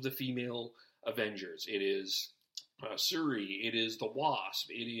all of the female Avengers. It is Shuri, it is the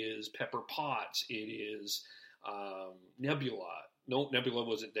Wasp, it is Pepper Potts, it is Nebula. No, Nebula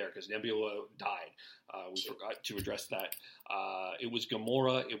wasn't there because Nebula died. We forgot to address that. It was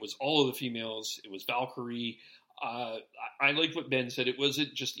Gamora. It was all of the females. It was Valkyrie. I like what Ben said. It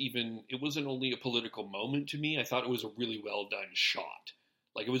wasn't only a political moment to me. I thought it was a really well done shot.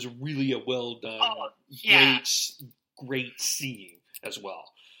 Like, it was really a well done, great scene as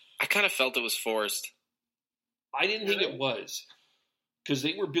well. I kind of felt it was forced. I didn't think it was, because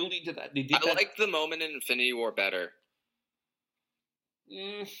they were building to that. They did. I liked the moment in Infinity War better.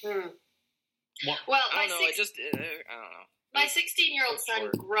 Well, I don't know. I don't know. My 16-year-old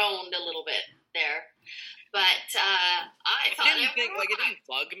son groaned a little bit there, but I thought it didn't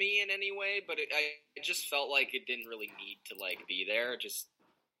bug me in any way, but it just felt like it didn't really need to be there. Just,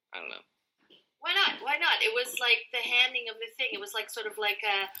 I don't know. Why not? Why not? It was like the handing of the thing. It was like sort of like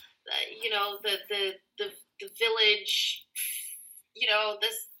the village,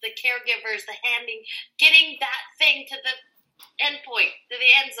 the caregivers, the handing, getting that thing to the endpoint, to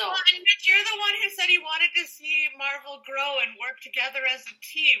the end zone. Well, and you're the one who said he wanted to see Marvel grow and work together as a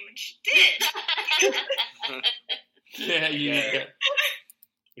team, and she did. Yeah.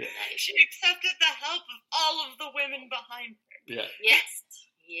 She accepted the help of all of the women behind her. Yeah. Yes.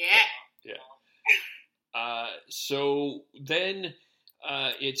 Yeah. So then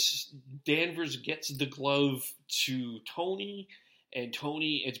it's Danvers gets the glove to Tony, and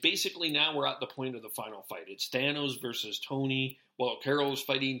Tony, it's basically now we're at the point of the final fight. It's Thanos versus Tony. Well, Carol's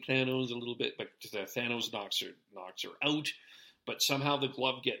fighting Thanos a little bit, but Thanos knocks her out, but somehow the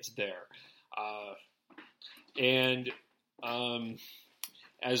glove gets there. And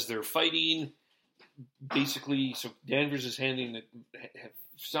as they're fighting, basically, so Danvers is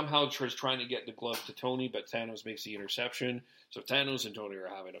somehow trying to get the glove to Tony, but Thanos makes the interception. So Thanos and Tony are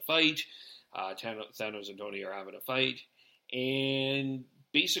having a fight. Thanos and Tony are having a fight. And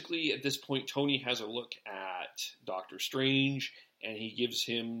basically, at this point, Tony has a look at Doctor Strange, and he gives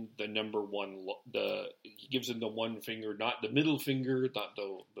him the number one. He gives him the one finger, not the middle finger, not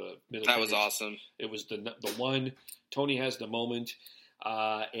the middle. That finger. was awesome. It was the one. Tony has the moment,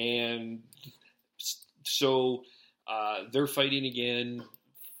 and so they're fighting again.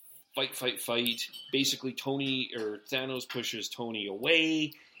 Fight. Basically, Thanos pushes Tony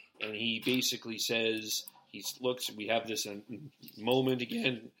away, and he basically says, we have this moment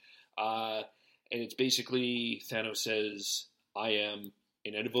again, and it's basically, Thanos says, I am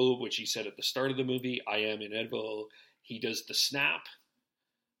inedible, which he said at the start of the movie, I am inedible. He does the snap.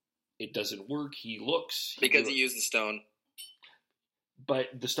 It doesn't work. He looks. Because he used the stone.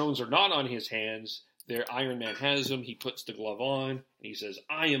 But the stones are not on his hands. Iron Man has them. He puts the glove on, and he says,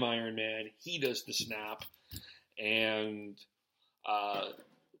 I am Iron Man. He does the snap, and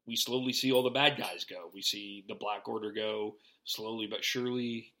we slowly see all the bad guys go. We see the Black Order go slowly but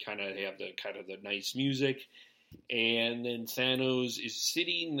surely, have the nice music, and then Thanos is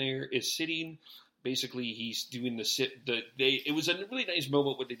sitting. Basically, he's doing it was a really nice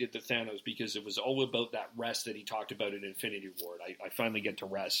moment what they did to Thanos, because it was all about that rest that he talked about in Infinity War. I finally get to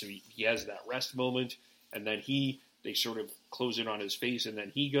rest. So he has that rest moment, and then they sort of close in on his face, and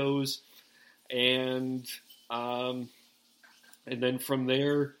then he goes. And then from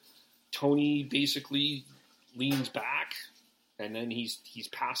there, Tony basically leans back, and then he's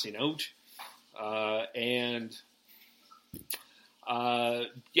passing out.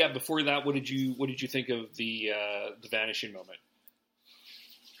 Before that, what did you think of the vanishing moment?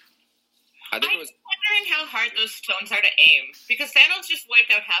 I was wondering how hard those stones are to aim, because Thanos just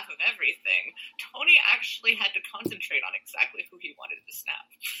wiped out half of everything. Tony actually had to concentrate on exactly who he wanted to snap.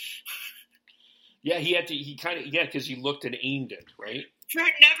 Yeah, he had to. Because he looked and aimed it, right? For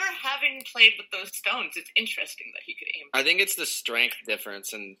never having played with those stones, it's interesting that he could aim. I think it's the strength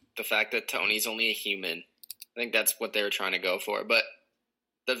difference and the fact that Tony's only a human. I think that's what they were trying to go for. But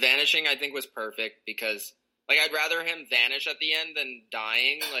the vanishing, I think, was perfect because, I'd rather him vanish at the end than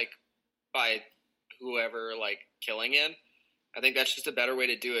dying, by whoever, killing him. I think that's just a better way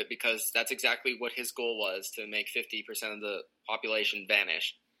to do it because that's exactly what his goal was, to make 50% of the population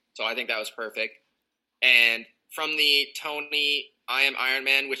vanish. So I think that was perfect. And from the Tony, I am Iron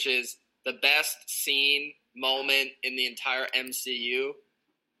Man, which is the best scene moment in the entire MCU,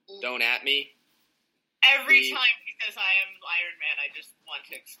 don't at me. Every time he says, I am Iron Man, I just want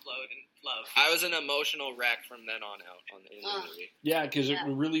to explode in love. I was an emotional wreck from then on out in the movie. Yeah, because it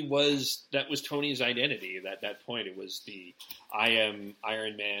really was, that was Tony's identity at that point. It was the I am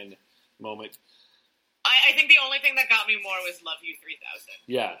Iron Man moment. I think the only thing that got me more was Love You 3000.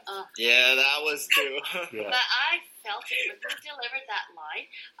 Yeah. Yeah, that was too. Yeah. But I felt it. When he delivered that line,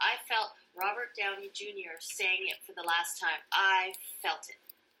 I felt Robert Downey Jr. saying it for the last time. I felt it.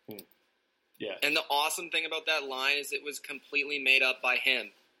 Yeah. And the awesome thing about that line is it was completely made up by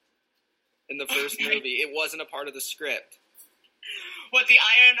him in the first movie. It wasn't a part of the script. What, the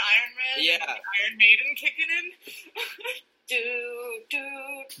Iron Man? Yeah. And the Iron Maiden kicking in?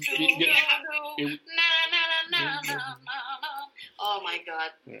 Oh my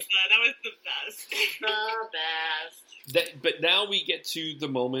god. Yeah. That was the best. The best. But now we get to the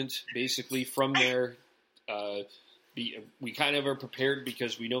moment, basically, from there. We kind of are prepared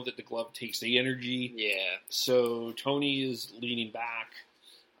because we know that the glove takes the energy. Yeah. So Tony is leaning back,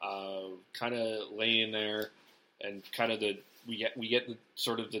 kind of laying there, and kind of we get the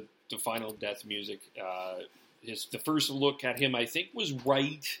sort of the final death music. The first look at him, I think, was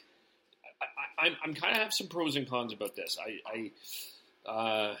right. I'm kind of have some pros and cons about this.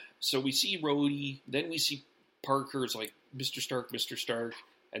 So we see Rhodey, then we see Parker's like Mr. Stark,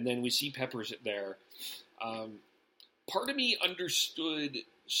 and then we see Pepper's there. part of me understood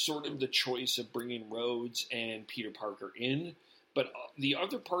sort of the choice of bringing Rhodes and Peter Parker in, but the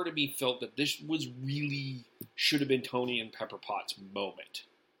other part of me felt that this was really should have been Tony and Pepper Potts' moment.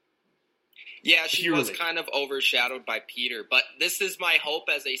 Yeah, she was Purely. kind of overshadowed by Peter, but this is my hope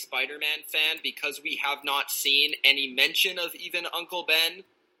as a Spider-Man fan, because we have not seen any mention of even Uncle Ben,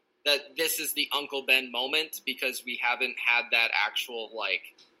 that this is the Uncle Ben moment, because we haven't had that actual,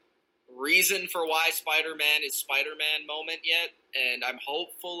 like, reason for why Spider-Man is Spider-Man moment yet, and I'm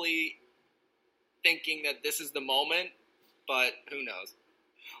hopefully thinking that this is the moment, but who knows?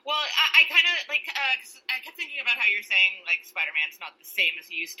 Well, I kind of, like, 'cause I kept thinking about how you're saying, like, Spider-Man's not the same as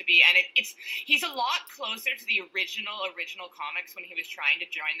he used to be, and he's a lot closer to the original comics when he was trying to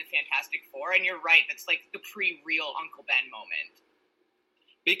join the Fantastic Four, and you're right, that's, like, the pre-real Uncle Ben moment.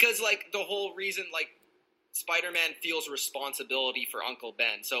 Because, like, the whole reason, like, Spider-Man feels responsibility for Uncle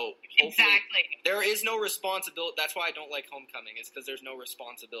Ben, so Exactly. there is no responsibility. That's why I don't like Homecoming, is because there's no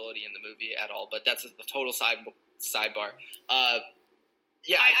responsibility in the movie at all, but that's a total sidebar.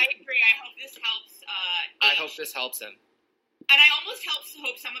 Yeah, I agree. I hope this helps. I hope this helps him. And I almost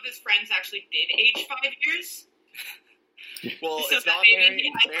hope some of his friends actually did age 5 years. Well, So it's that not maybe he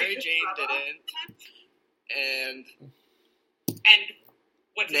has Mary like Jane this didn't, and And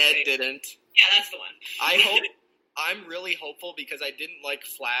what's his Ned face? didn't. Yeah, that's the one. I'm really hopeful, because I didn't like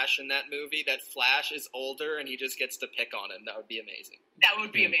Flash in that movie, that Flash is older and he just gets to pick on him. That would be amazing. That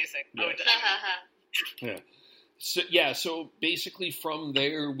would be amazing. Yeah. I would Yeah. So basically from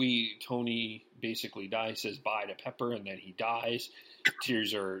there, Tony basically dies, says bye to Pepper, and then he dies.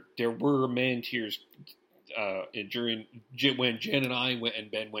 There were man tears during when Jen and I went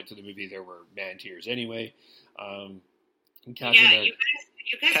and Ben went to the movie. There were man tears anyway.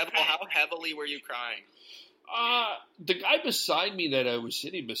 you guys Pebble, how heavily were you crying? The guy beside me that I was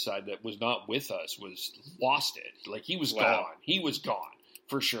sitting beside that was not with us was lost it. Like, he was gone. He was gone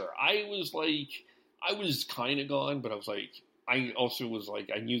for sure. I was kind of gone, but I also was like,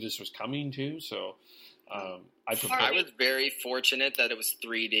 I knew this was coming too. So, I was very fortunate that it was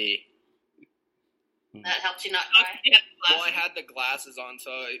 3D. That helped you not cry? Well, I had the glasses on,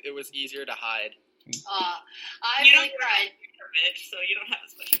 so it was easier to hide. I really cried. So you don't have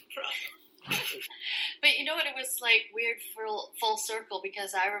as much of a problem. But you know what? It was like weird full circle,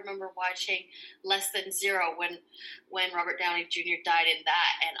 because I remember watching Less Than Zero when Robert Downey Jr. died in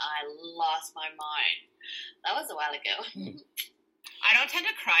that, and I lost my mind. That was a while ago. I don't tend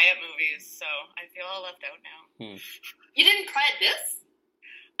to cry at movies, so I feel all left out now. You didn't cry at this?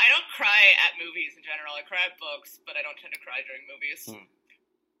 I don't cry at movies in general. I cry at books, but I don't tend to cry during movies.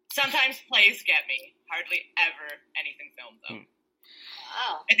 Sometimes plays get me. Hardly ever anything filmed, though.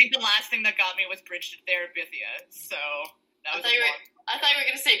 Wow. I think the last thing that got me was Bridget Therabithia, so that was I thought you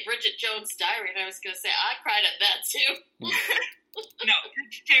were going to say Bridget Jones' Diary, and I was going to say, I cried at that, too. No,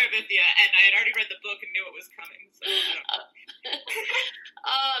 Bridget Therabithia, and I had already read the book and knew it was coming, so I don't know.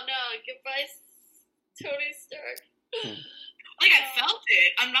 Oh, no. Goodbye, Tony Stark. Like, I felt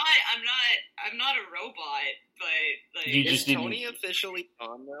it. I'm not a robot, but, like... Is Tony officially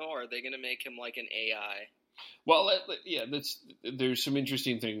gone, though, or are they going to make him like an AI? Well, yeah, there's some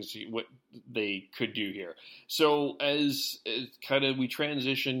interesting things what they could do here. So as kind of we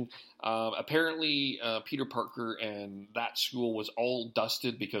transition, apparently Peter Parker and that school was all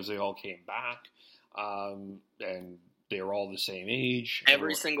dusted because they all came back, and they were all the same age.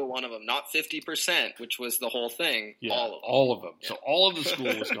 Every single one of them, not 50%, which was the whole thing. Yeah, all of them. Yeah. So all of the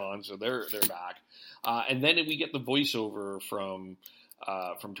school was gone, so they're back. And then we get the voiceover from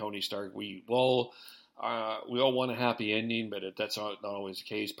Tony Stark. We all want a happy ending, but that's not always the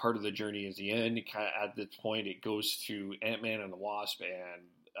case. Part of the journey is the end. At this point, it goes to Ant-Man and the Wasp and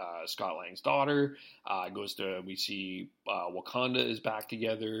Scott Lang's daughter. We see Wakanda is back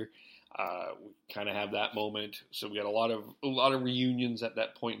together. We kind of have that moment. So we got a lot of reunions at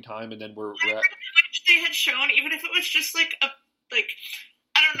that point in time, and then we're at... which they had shown, even if it was just like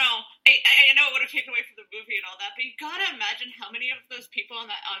I don't know. I know it would have taken away from the movie and all that, but you gotta imagine how many of those people on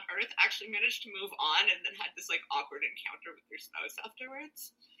Earth actually managed to move on and then had this like awkward encounter with their spouse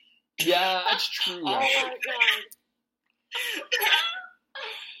afterwards. Yeah, that's true. Oh my god.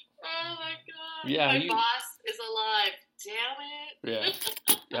 Oh my god. Yeah, my boss is alive. Damn it. Yeah.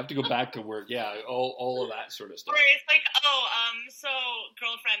 You have to go back to work. Yeah, all of that sort of stuff. Or it's like, so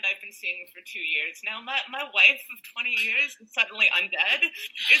girlfriend I've been seeing for 2 years now. My wife of 20 years is suddenly undead.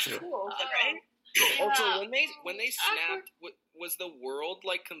 It's cool, right? Yeah. Also, when they snapped, was the world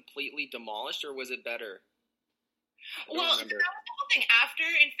like completely demolished, or was it better? Well, that was the whole thing. After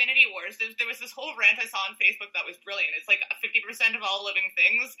Infinity Wars, there was this whole rant I saw on Facebook that was brilliant. It's like 50% of all living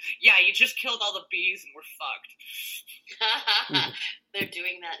things. Yeah, you just killed all the bees and we're fucked. They're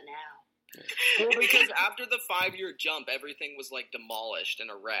doing that now. Well, because after the 5-year jump, everything was like demolished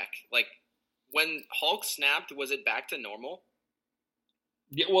and a wreck. Like when Hulk snapped, was it back to normal?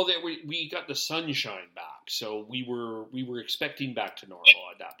 Yeah, well, we got the sunshine back, so we were expecting back to normal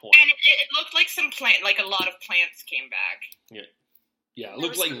at that point. And it looked like like a lot of plants came back. Yeah, it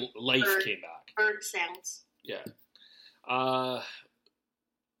looked like life came back. Bird sounds. Yeah.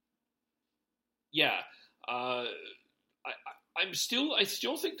 I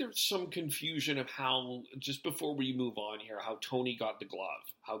still think there's some confusion of how, just before we move on here, how Tony got the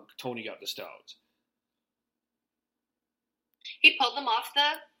glove, how Tony got the stones. He pulled them off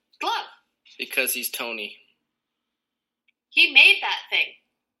the glove. Because he's Tony. He made that thing.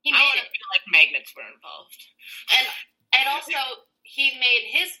 He I made want to it. feel like magnets were involved. And also, he made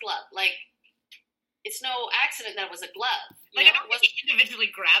his glove. Like, it's no accident that it was a glove. Like, I don't think he individually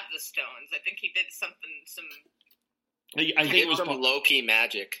grabbed the stones. I think he did some... I think it was some low-key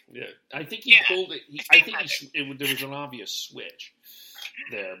magic. Yeah, I think he pulled it. I think there was an obvious switch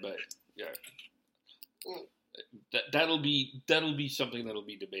there, but yeah, that'll be something that'll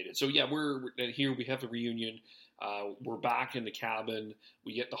be debated. So yeah, we're here. We have the reunion. We're back in the cabin.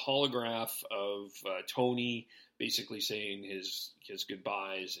 We get the holograph of Tony basically saying his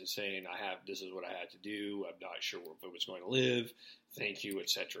goodbyes and saying, this is what I had to do. I'm not sure if I was going to live. Thank you,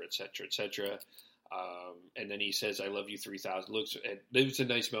 etc., etc., etc. And then he says, I love you 3,000. It was a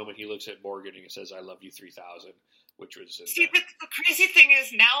nice moment. He looks at Morgan and he says, I love you 3,000, which was... See, the crazy thing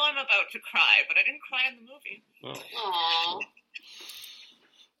is, now I'm about to cry, but I didn't cry in the movie.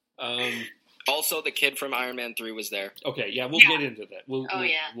 Aww. Also, the kid from Iron Man 3 was there. Okay, yeah, we'll get into that. We'll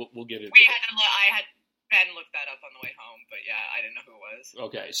get into that. I had Ben look that up on the way home, but yeah, I didn't know who it was.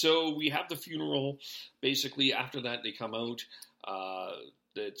 Okay, so we have the funeral. Basically, after that, they come out.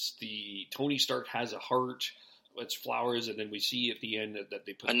 That's the Tony Stark has a heart. It's flowers, and then we see at the end that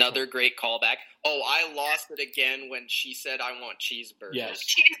they put another great callback. Oh, I lost it again when she said, "I want cheeseburgers." Yes,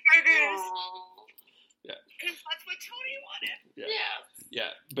 cheeseburgers. Aww. Yeah, because that's what Tony wanted.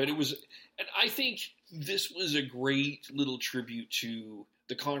 Yeah. But it was, and I think this was a great little tribute to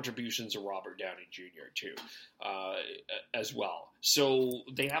the contributions of Robert Downey Jr. too, as well. So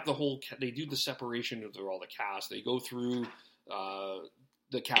they have they do the separation of all the cast. They go through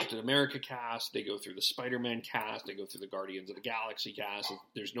the Captain America cast, they go through the Spider-Man cast, they go through the Guardians of the Galaxy cast.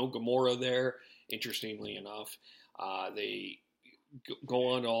 There's no Gamora there, interestingly enough. They go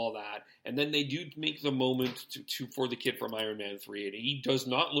on to all that, and then they do make the moment for the kid from Iron Man 3, and he does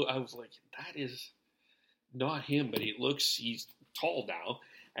not look... I was like, that is not him, but he's tall now.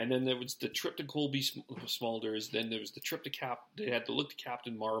 And then there was the trip to Colby Smulders. Then there was the trip to they had to look to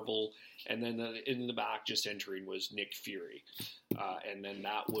Captain Marvel. And then in the back, just entering, was Nick Fury. And then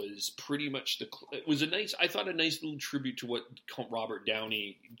that was pretty much it was a nice little tribute to what Robert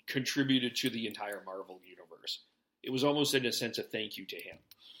Downey contributed to the entire Marvel universe. It was almost in a sense a thank you to him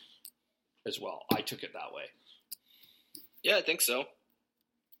as well. I took it that way. Yeah, I think so.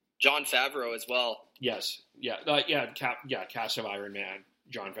 Jon Favreau as well. Yes. Yeah. Cast of Iron Man.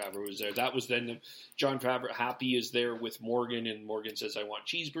 Jon Favreau was there. That was then Jon Favreau. Happy is there with Morgan, and Morgan says, "I want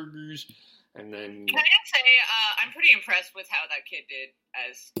cheeseburgers." And then can I just say, I'm pretty impressed with how that kid did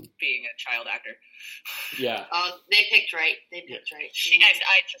as being a child actor. Yeah. Oh, they picked right. Right. And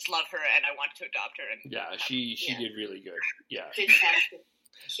I just love her, and I want to adopt her. And yeah, she did really good. Yeah. Fantastic.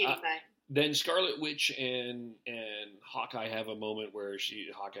 Cutie pie. Then Scarlet Witch and Hawkeye have a moment where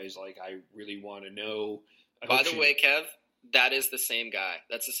Hawkeye's like, "I really want to know." By the way, Kev, that is the same guy.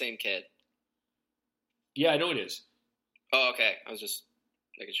 That's the same kid. Yeah, I know it is. Oh, okay. I was just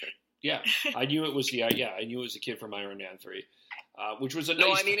making sure. Yeah, I knew it was I knew it was the kid from Iron Man 3, which was a nice...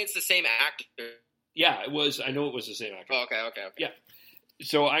 No, I mean it's the same actor. Yeah, it was. I know it was the same actor. Oh, okay. Yeah.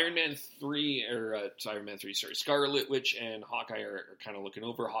 So Iron Man 3, Scarlet Witch and Hawkeye are kind of looking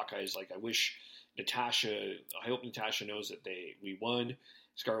over. Hawkeye's like, I hope Natasha knows that we won.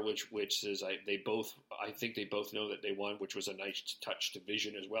 Scarlet Witch says I think they both know that they won, which was a nice touch to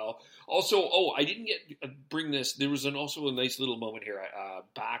Vision as well. Also, I didn't bring this. There was also a nice little moment here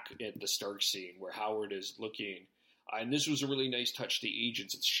back at the Stark scene where Howard is looking, and this was a really nice touch to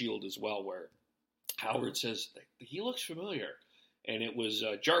agents at S.H.I.E.L.D. as well, where Howard says, he looks familiar. And it was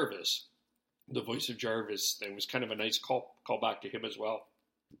Jarvis, the voice of Jarvis. There was kind of a nice call back to him as well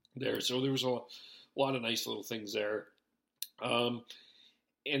there. So there was a lot of nice little things there.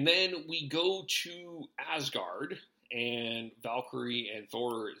 And then we go to Asgard, and Valkyrie and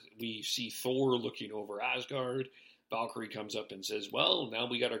Thor. We see Thor looking over Asgard. Valkyrie comes up and says, "Well, now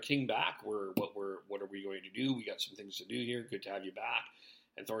we got our king back. What are we going to do? We got some things to do here. Good to have you back."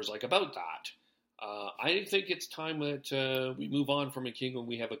 And Thor's like, "About that, I think it's time that we move on from a king when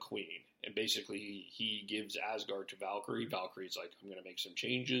we have a queen." And basically, he gives Asgard to Valkyrie. Valkyrie's like, "I'm going to make some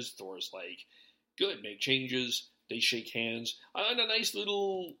changes." Thor's like, "Good, make changes." They shake hands. I have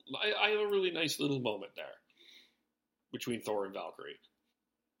a really nice little moment there between Thor and Valkyrie.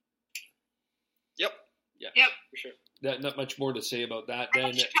 Yep. Yeah. Yep. For sure. Not much more to say about that. Then I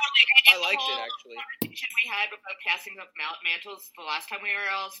liked it, actually. Conversation we had about casting of mantles the last time we were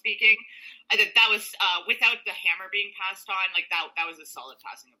all speaking. I think that was without the hammer being passed on. Like that was a solid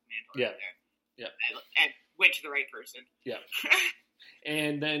passing of mantle right there. Yeah. And went to the right person. Yeah.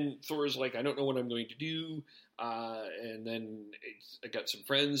 And then Thor's like, "I don't know what I'm going to do." And then I got some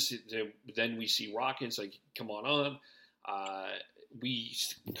friends. Then we see Rocket's like, "Come on." We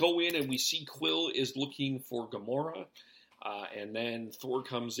go in and we see Quill is looking for Gamora. And then Thor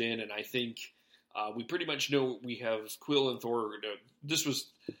comes in, and I think we pretty much know we have Quill and Thor. This was,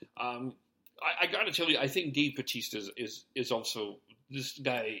 I got to tell you, I think Dave Bautista is also, this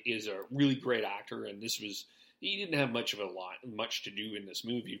guy is a really great actor, and he didn't have much to do in this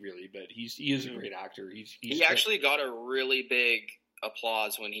movie really, but he is a great actor. He actually got a really big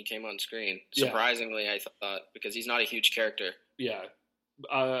applause when he came on screen. Surprisingly, I thought, because he's not a huge character. Yeah.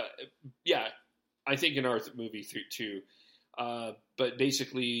 I think in our movie too. But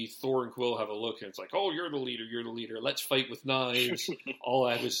basically, Thor and Quill have a look, and it's like, "Oh, you're the leader. Let's fight with knives."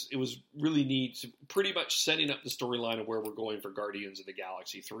 It was really neat. Pretty much setting up the storyline of where we're going for Guardians of the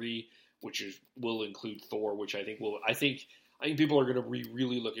Galaxy 3, which will include Thor, which I think people are going to be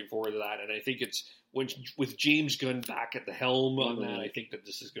really looking forward to that. And I think it's with James Gunn back at the helm on that, I think that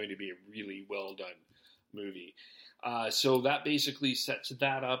this is going to be a really well done movie. So that basically sets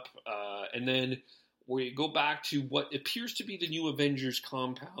that up. And then we go back to what appears to be the new Avengers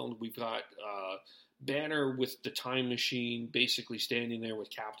compound. We've got Banner with the time machine basically standing there with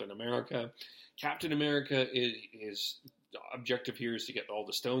Captain America. Captain America is the objective here is to get all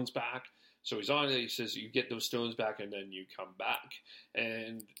the stones back. So he's on it. He says, "You get those stones back, and then you come back."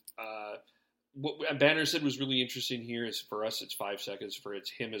 And what Banner said was really interesting here is, for us, it's 5 seconds. For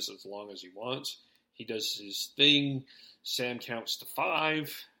him, is as long as he wants. He does his thing. Sam counts to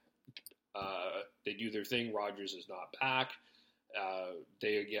 5. They do their thing. Rogers is not back.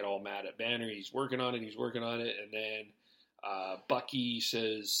 They get all mad at Banner. He's working on it. And then Bucky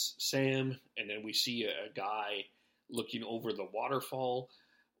says, "Sam." And then we see a guy looking over the waterfall.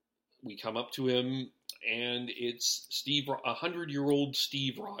 We come up to him, and it's 100-year-old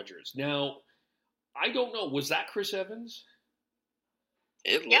Steve Rogers. Now, I don't know. Was that Chris Evans?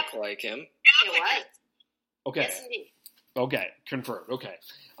 It looked like him. It was. Okay. Yes, indeed. Okay. Confirmed. Okay.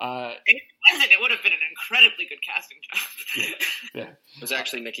 It would have been an incredibly good casting job. Yeah. It was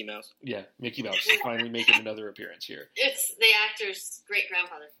actually Mickey Mouse. Yeah. Mickey Mouse finally making another appearance here. It's the actor's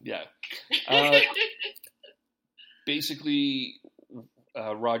great-grandfather. Yeah. Basically,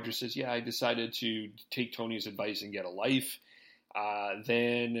 Roger says, "Yeah, I decided to take Tony's advice and get a life."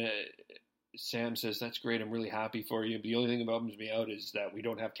 Then Sam says, "That's great. I'm really happy for you. The only thing that bums me out is that we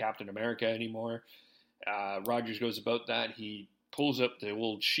don't have Captain America anymore." Rogers goes about that. He pulls up the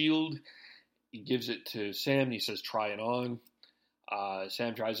old shield. He gives it to Sam. And he says, "Try it on."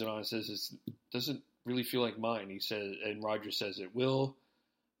 Sam tries it on and says, "It doesn't really feel like mine." He says, and Rogers says, "It will."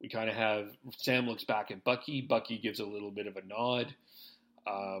 We kind of have Sam looks back at Bucky. Bucky gives a little bit of a nod.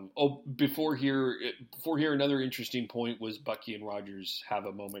 Before here, another interesting point was Bucky and Rogers have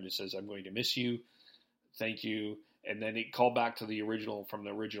a moment. It says, "I'm going to miss you. Thank you." And then it called back to the original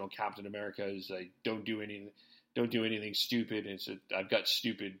Captain America is like, don't do anything stupid. And so I've got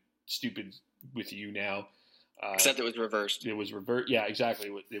stupid with you now. Except it was reversed. It was reversed. Yeah,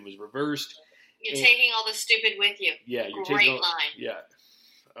 exactly. It was reversed. You're taking all the stupid with you. Yeah, you're Great taking line. Yeah.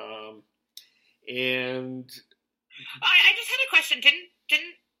 And I just had a question.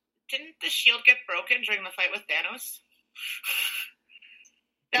 Didn't the shield get broken during the fight with Thanos?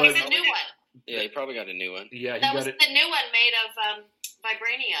 That was a new one. Yeah, he probably got a new one. Yeah, that was the new one made of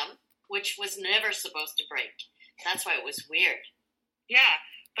vibranium, which was never supposed to break. That's why it was weird. Yeah,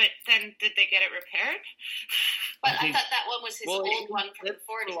 but then did they get it repaired? But I thought that one was his old one from the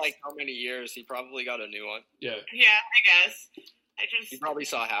 40s. For like how many years? He probably got a new one. Yeah. Yeah, I guess. He probably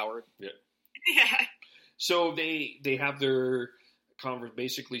saw Howard. Yeah. Yeah. So they have their conference.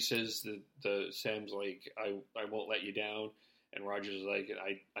 Basically says that the Sam's like, I won't let you down. And Rogers is like,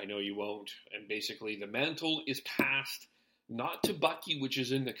 I know you won't. And basically the mantle is passed not to Bucky, which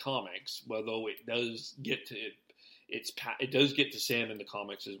is in the comics, although it does get to Sam in the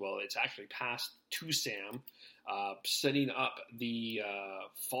comics as well. It's actually passed to Sam. setting up the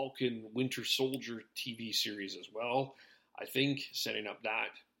Falcon Winter Soldier TV series as well. I think setting up that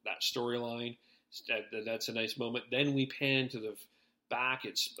storyline, that's a nice moment. Then we pan to the back.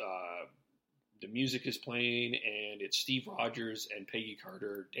 It's the music is playing, and it's Steve Rogers and Peggy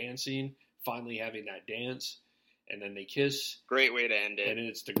Carter dancing, finally having that dance, and then they kiss. Great way to end it. And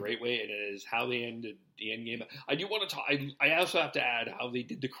it's the great way, and it is how they ended the Endgame. I do want to talk. I also have to add how they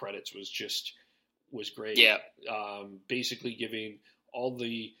did the credits was great. Yeah. Basically giving all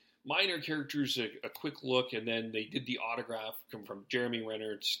the minor characters a quick look, and then they did the autograph from Jeremy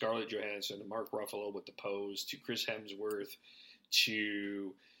Renner to Scarlett Johansson to Mark Ruffalo with the pose to Chris Hemsworth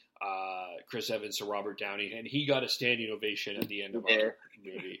to Chris Evans to Robert Downey, and he got a standing ovation at the end of our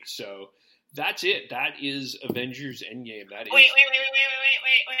movie. So that's it. That is Avengers Endgame. That is. Wait.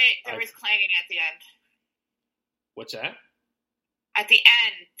 There was clanging at the end. What's that? At the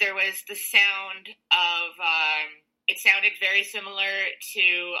end, there was the sound of. It sounded very similar to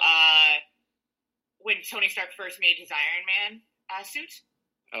when Tony Stark first made his Iron Man suit.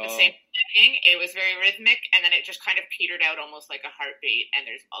 The same thing. It was very rhythmic, and then it just kind of petered out almost like a heartbeat. And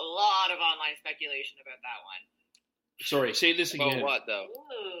there's a lot of online speculation about that one. Sorry, say this again. About what, though?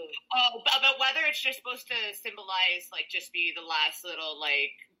 About whether it's just supposed to symbolize, like, just be the last little,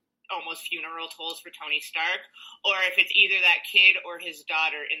 like, almost funeral tolls for Tony Stark, or if it's either that kid or his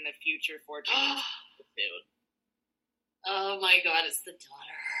daughter in the future forging the suit. Oh my god, it's the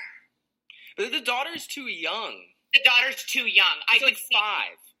daughter. But the daughter's too young. The daughter's too young. I could see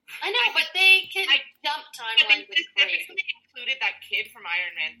 5. I know, but they can jump timelines. They specifically included that kid from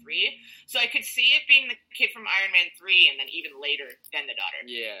Iron Man 3, so I could see it being the kid from Iron Man 3, and then even later, then the daughter.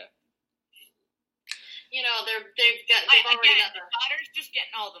 Yeah. You know, they've already got the daughter's just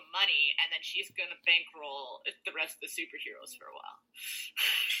getting all the money, and then she's gonna bankroll the rest of the superheroes for a while.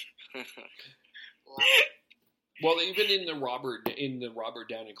 Well, even in the Robert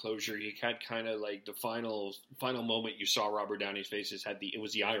Downey closure, you had kind of like the final moment you saw Robert Downey's face it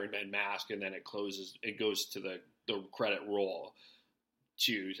was the Iron Man mask, and then it goes to the credit roll.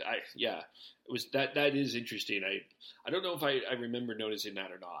 It was that is interesting. I don't know if I remember noticing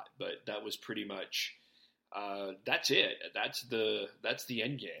that or not, but that was pretty much that's it. That's the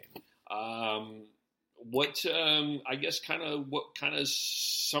Endgame. What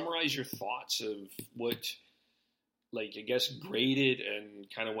summarize your thoughts of what, like, I guess, graded and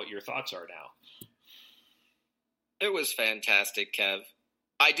kind of what your thoughts are now. It was fantastic, Kev.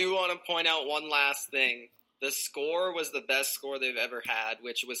 I do want to point out one last thing. The score was the best score they've ever had,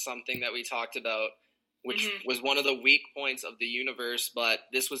 which was something that we talked about, which was one of the weak points of the universe, but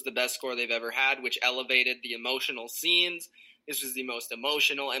this was the best score they've ever had, which elevated the emotional scenes. This was the most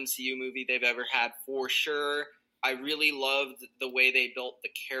emotional MCU movie they've ever had, for sure. I really loved the way they built the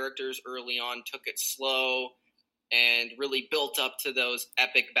characters early on, took it slow, and really built up to those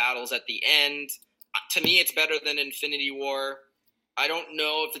epic battles at the end. To me, it's better than Infinity War. I don't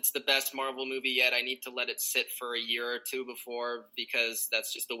know if it's the best Marvel movie yet. I need to let it sit for a year or two before, because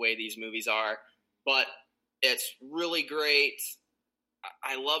that's just the way these movies are. But it's really great.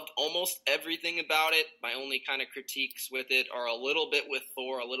 I loved almost everything about it. My only kind of critiques with it are a little bit with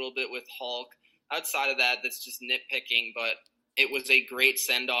Thor, a little bit with Hulk. Outside of that, that's just nitpicking, but it was a great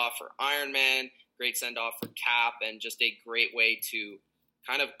send-off for Iron Man, great send-off for Cap, and just a great way to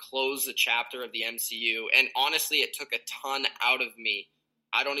kind of close the chapter of the MCU. And honestly, it took a ton out of me.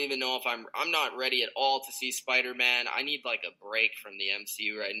 I don't even know if I'm not ready at all to see Spider-Man. I need like a break from the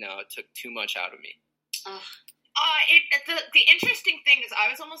MCU right now. It took too much out of me. The interesting thing is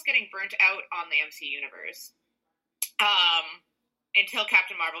I was almost getting burnt out on the MC universe until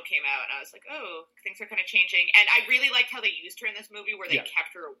Captain Marvel came out, and I was like, oh, things are kind of changing. And I really liked how they used her in this movie, where they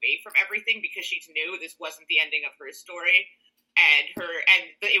kept her away from everything because she knew this wasn't the ending of her story. And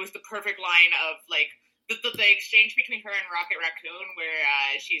it was the perfect line of like the exchange between her and Rocket Raccoon, where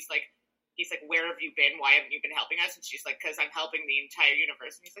he's like, where have you been? Why haven't you been helping us? And she's like, because I'm helping the entire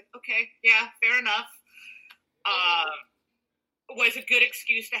universe. And he's like, okay, yeah, fair enough. Was a good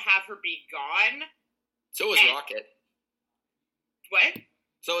excuse to have her be gone. So was Rocket. What?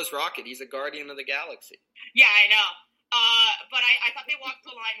 So is Rocket. He's a guardian of the galaxy. Yeah, I know. But I thought they walked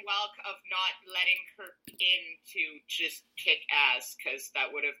the line well of not letting her in to just kick ass, because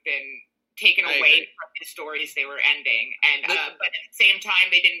that would have been taken away from the stories they were ending. And but at the same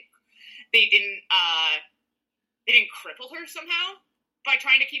time, they didn't cripple her somehow by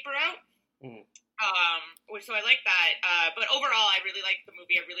trying to keep her out. So I like that. But overall, I really liked the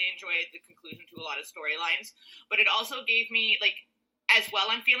movie. I really enjoyed the conclusion to a lot of storylines. But it also gave me, like, as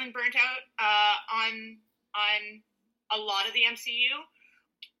well, I'm feeling burnt out on a lot of the MCU.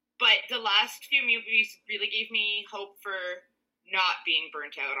 But the last few movies really gave me hope for not being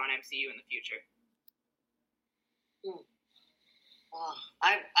burnt out on MCU in the future. Oh,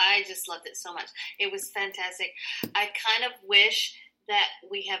 I just loved it so much. It was fantastic. I kind of wish that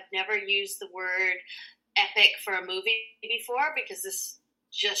we have never used the word epic for a movie before, because this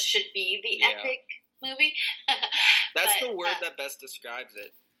just should be the epic movie. That's the word that best describes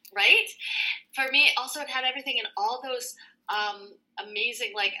it. Right? For me, also, it had everything in all those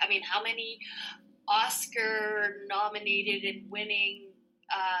amazing, like, I mean, how many Oscar-nominated and winning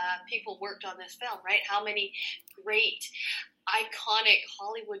people worked on this film, right? How many great, iconic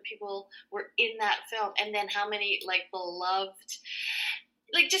Hollywood people were in that film, and then how many, like, beloved,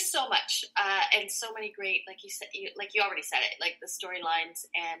 like, just so much, and so many great, like you said, like you already said it, like the storylines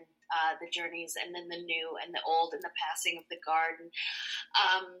and the journeys, and then the new and the old, and the passing of the garden.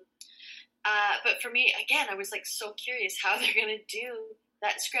 But for me, again, I was like so curious how they're going to do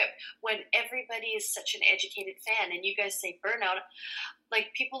that script when everybody is such an educated fan, and you guys say burnout,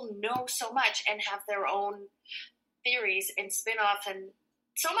 like people know so much and have their own theories and spin-offs and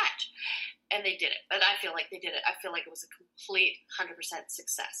so much, and they did it. But I feel like they did it. I feel like it was a complete 100%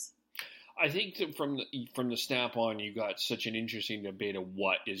 success. I think that from the snap on, you got such an interesting debate of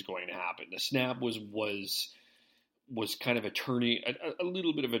what is going to happen. The snap was kind of a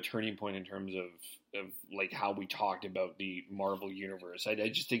little bit of a turning point in terms of like how we talked about the Marvel universe. I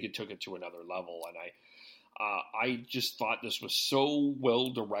just think it took it to another level, and I just thought this was so well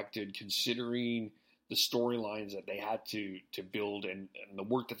directed, considering the storylines that they had to build and the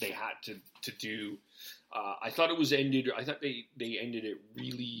work that they had to do. I thought it was ended. I thought they ended it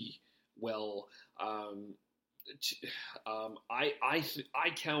really well. I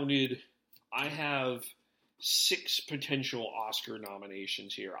counted. I have 6 potential Oscar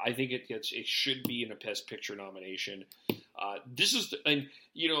nominations here. I think it should be in a Best Picture nomination.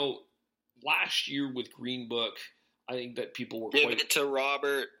 Last year with Green Book, I think that people were give it to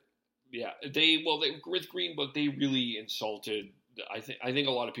Robert. Yeah, with Green Book, they really insulted. I think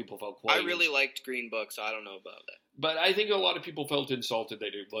a lot of people felt quite. I really liked Green Book, so I don't know about that. But I think a lot of people felt insulted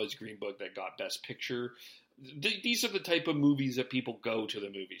that it was Green Book that got Best Picture. These are the type of movies that people go to the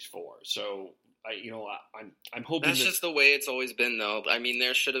movies for. So I'm hoping that's just the way it's always been, though. I mean,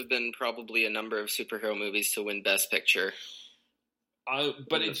 there should have been probably a number of superhero movies to win Best Picture.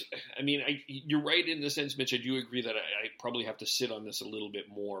 But you're right in the sense, Mitch. I do agree that I probably have to sit on this a little bit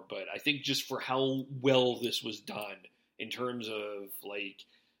more. But I think just for how well this was done in terms of like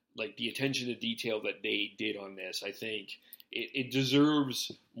the attention to detail that they did on this, I think it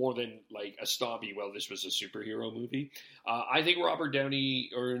deserves more than like a snobby, well, this was a superhero movie. I think Robert Downey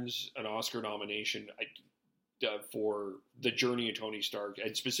earns an Oscar nomination for the journey of Tony Stark,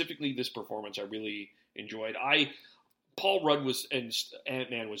 and specifically this performance I really enjoyed. Paul Rudd and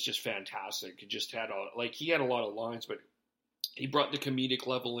Ant-Man was just fantastic. He just had he had a lot of lines, but he brought the comedic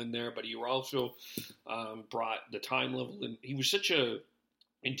level in there, but he also brought the time level in. He was such a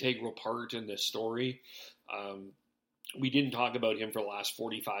integral part in this story. We didn't talk about him for the last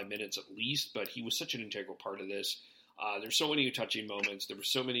 45 minutes at least, but he was such an integral part of this. There's so many touching moments. There were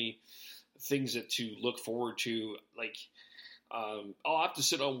so many things to look forward to. I'll have to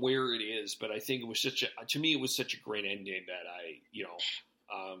sit on where it is, but I think it was to me, it was such a great ending that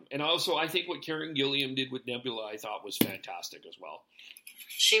and also I think what Karen Gilliam did with Nebula, I thought was fantastic as well.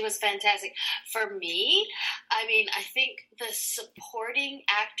 She was fantastic. For me, I mean, I think the supporting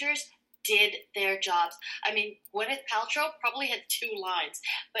actors did their jobs. I mean, Gwyneth Paltrow probably had 2 lines,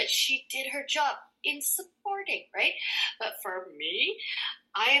 but she did her job in supporting, right? But for me,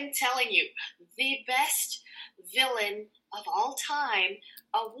 I am telling you, the best villain of all time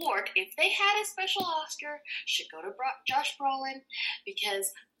award, if they had a special Oscar, should go to Josh Brolin,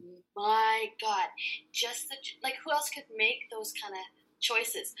 because my God, who else could make those kind of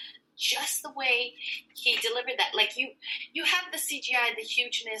choices? Just the way he delivered that. Like you have the CGI, the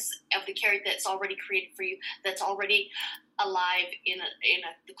hugeness of the character that's already created for you, that's already alive in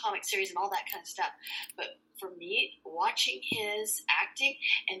the comic series and all that kind of stuff. But for me, watching his acting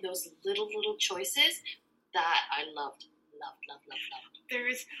and those little choices, that I loved.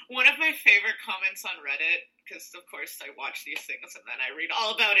 There's one of my favorite comments on Reddit, because of course I watch these things and then I read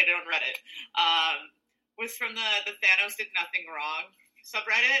all about it on Reddit, was from the Thanos did nothing wrong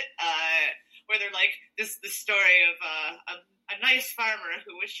subreddit, where they're like, this the story of a nice farmer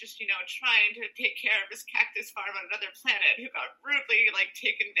who was just, trying to take care of his cactus farm on another planet, who got rudely,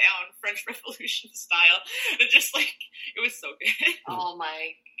 taken down French Revolution style. And it just, it was so good. Oh,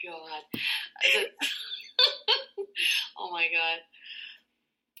 my God. Oh, my God.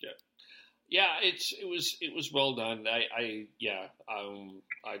 Yeah, it was well done. I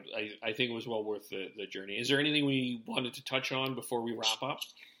think it was well worth the journey. Is there anything we wanted to touch on before we wrap up?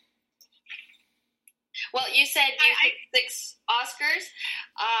 Well, you said you picked 6 Oscars.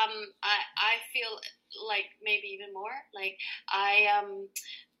 I feel like maybe even more. Like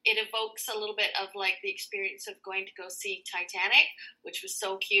it evokes a little bit of like the experience of going to go see Titanic, which was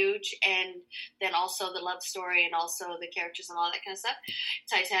so huge, and then also the love story and also the characters and all that kind of stuff.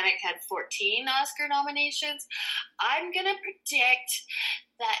 Titanic had 14 Oscar nominations. I'm gonna predict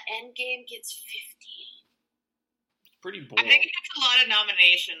that Endgame gets 15. Pretty bold. I think it gets a lot of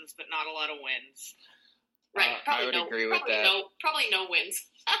nominations, but not a lot of wins. Right, I would agree with that. Probably no wins.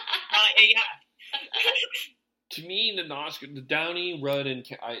 Yeah. To me, the Downey, Rudd, and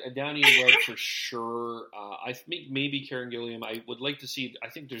Downey and Rudd for sure. I think maybe Karen Gilliam. I would like to see. I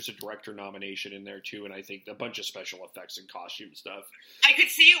think there's a director nomination in there too, and I think a bunch of special effects and costume stuff. I could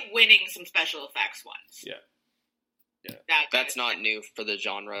see it winning some special effects ones. Yeah. That's not new for the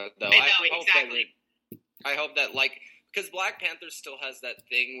genre, though. Exactly. I hope that, like, because Black Panther still has that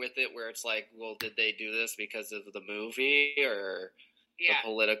thing with it where it's like, well, did they do this because of the movie or the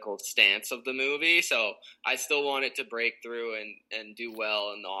political stance of the movie? So I still want it to break through and do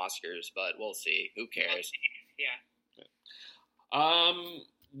well in the Oscars, but we'll see. Who cares? Yeah. I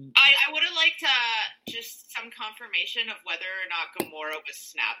would have liked just some confirmation of whether or not Gamora was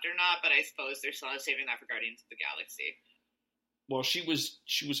snapped or not, but I suppose they're still saving that for Guardians of the Galaxy. Well, she was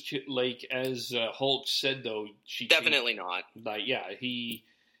like, as Hulk said, though, she definitely not. Like, yeah,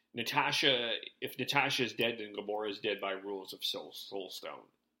 Natasha. If Natasha is dead, then Gamora is dead by rules of Soul Stone.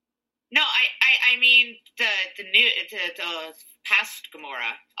 No, I mean the past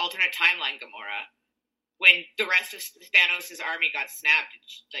Gamora, alternate timeline Gamora, when the rest of Thanos' army got snapped.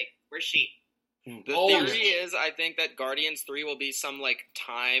 Like, where's she? The theory is, I think that Guardians 3 will be some like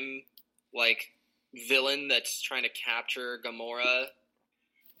time villain that's trying to capture Gamora.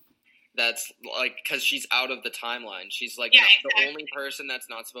 That's like, because she's out of the timeline. She's like the only person that's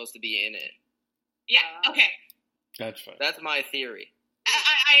not supposed to be in it. Yeah. Okay. That's fine. That's my theory.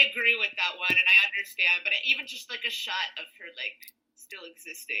 I agree with that one, and I understand. But even just like a shot of her like still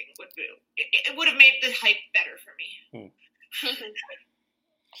existing it would have made the hype better for me.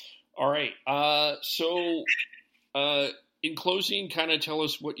 All right. So, in closing, kind of tell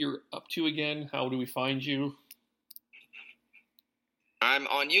us what you're up to again. How do we find you? I'm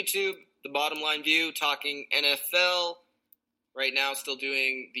on YouTube, The Bottom Line View, talking NFL. Right now, still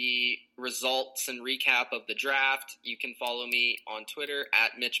doing the results and recap of the draft. You can follow me on Twitter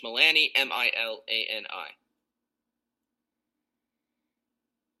at Mitch Milani, Milani.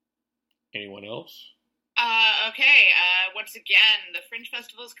 Anyone else? Okay. Once again, the Fringe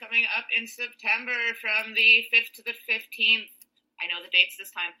Festival is coming up in September from the 5th to the 15th. I know the dates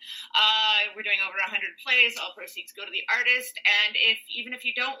this time. We're doing over 100 plays. All proceeds go to the artist. And even if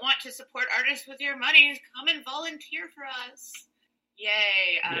you don't want to support artists with your money, come and volunteer for us.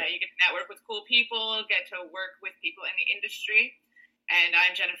 Yay. You get to network with cool people, get to work with people in the industry. And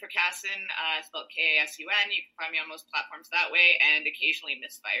I'm Jennifer Casson, spelled Kasun. You can find me on most platforms that way, and occasionally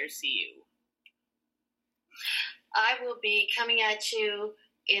Misfire CU. I will be coming at you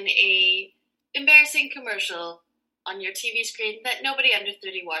in a embarrassing commercial on your TV screen that nobody under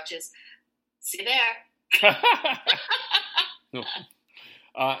 30 watches. See you there.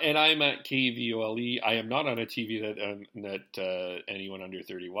 And I'm at KVOLE. I am not on a TV that anyone under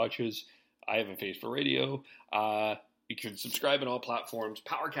 30 watches. I have a face for radio. You can subscribe on all platforms.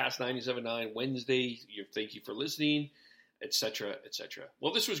 Powercast 97.9 Wednesday. Thank you for listening, etc., etc.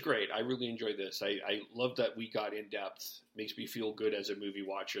 Well, this was great. I really enjoyed this. I love that we got in depth. Makes me feel good as a movie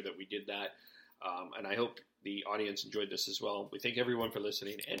watcher that we did that. And I hope the audience enjoyed this as well. We thank everyone for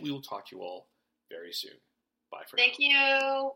listening, and we will talk to you all very soon. Bye for now. Thank you.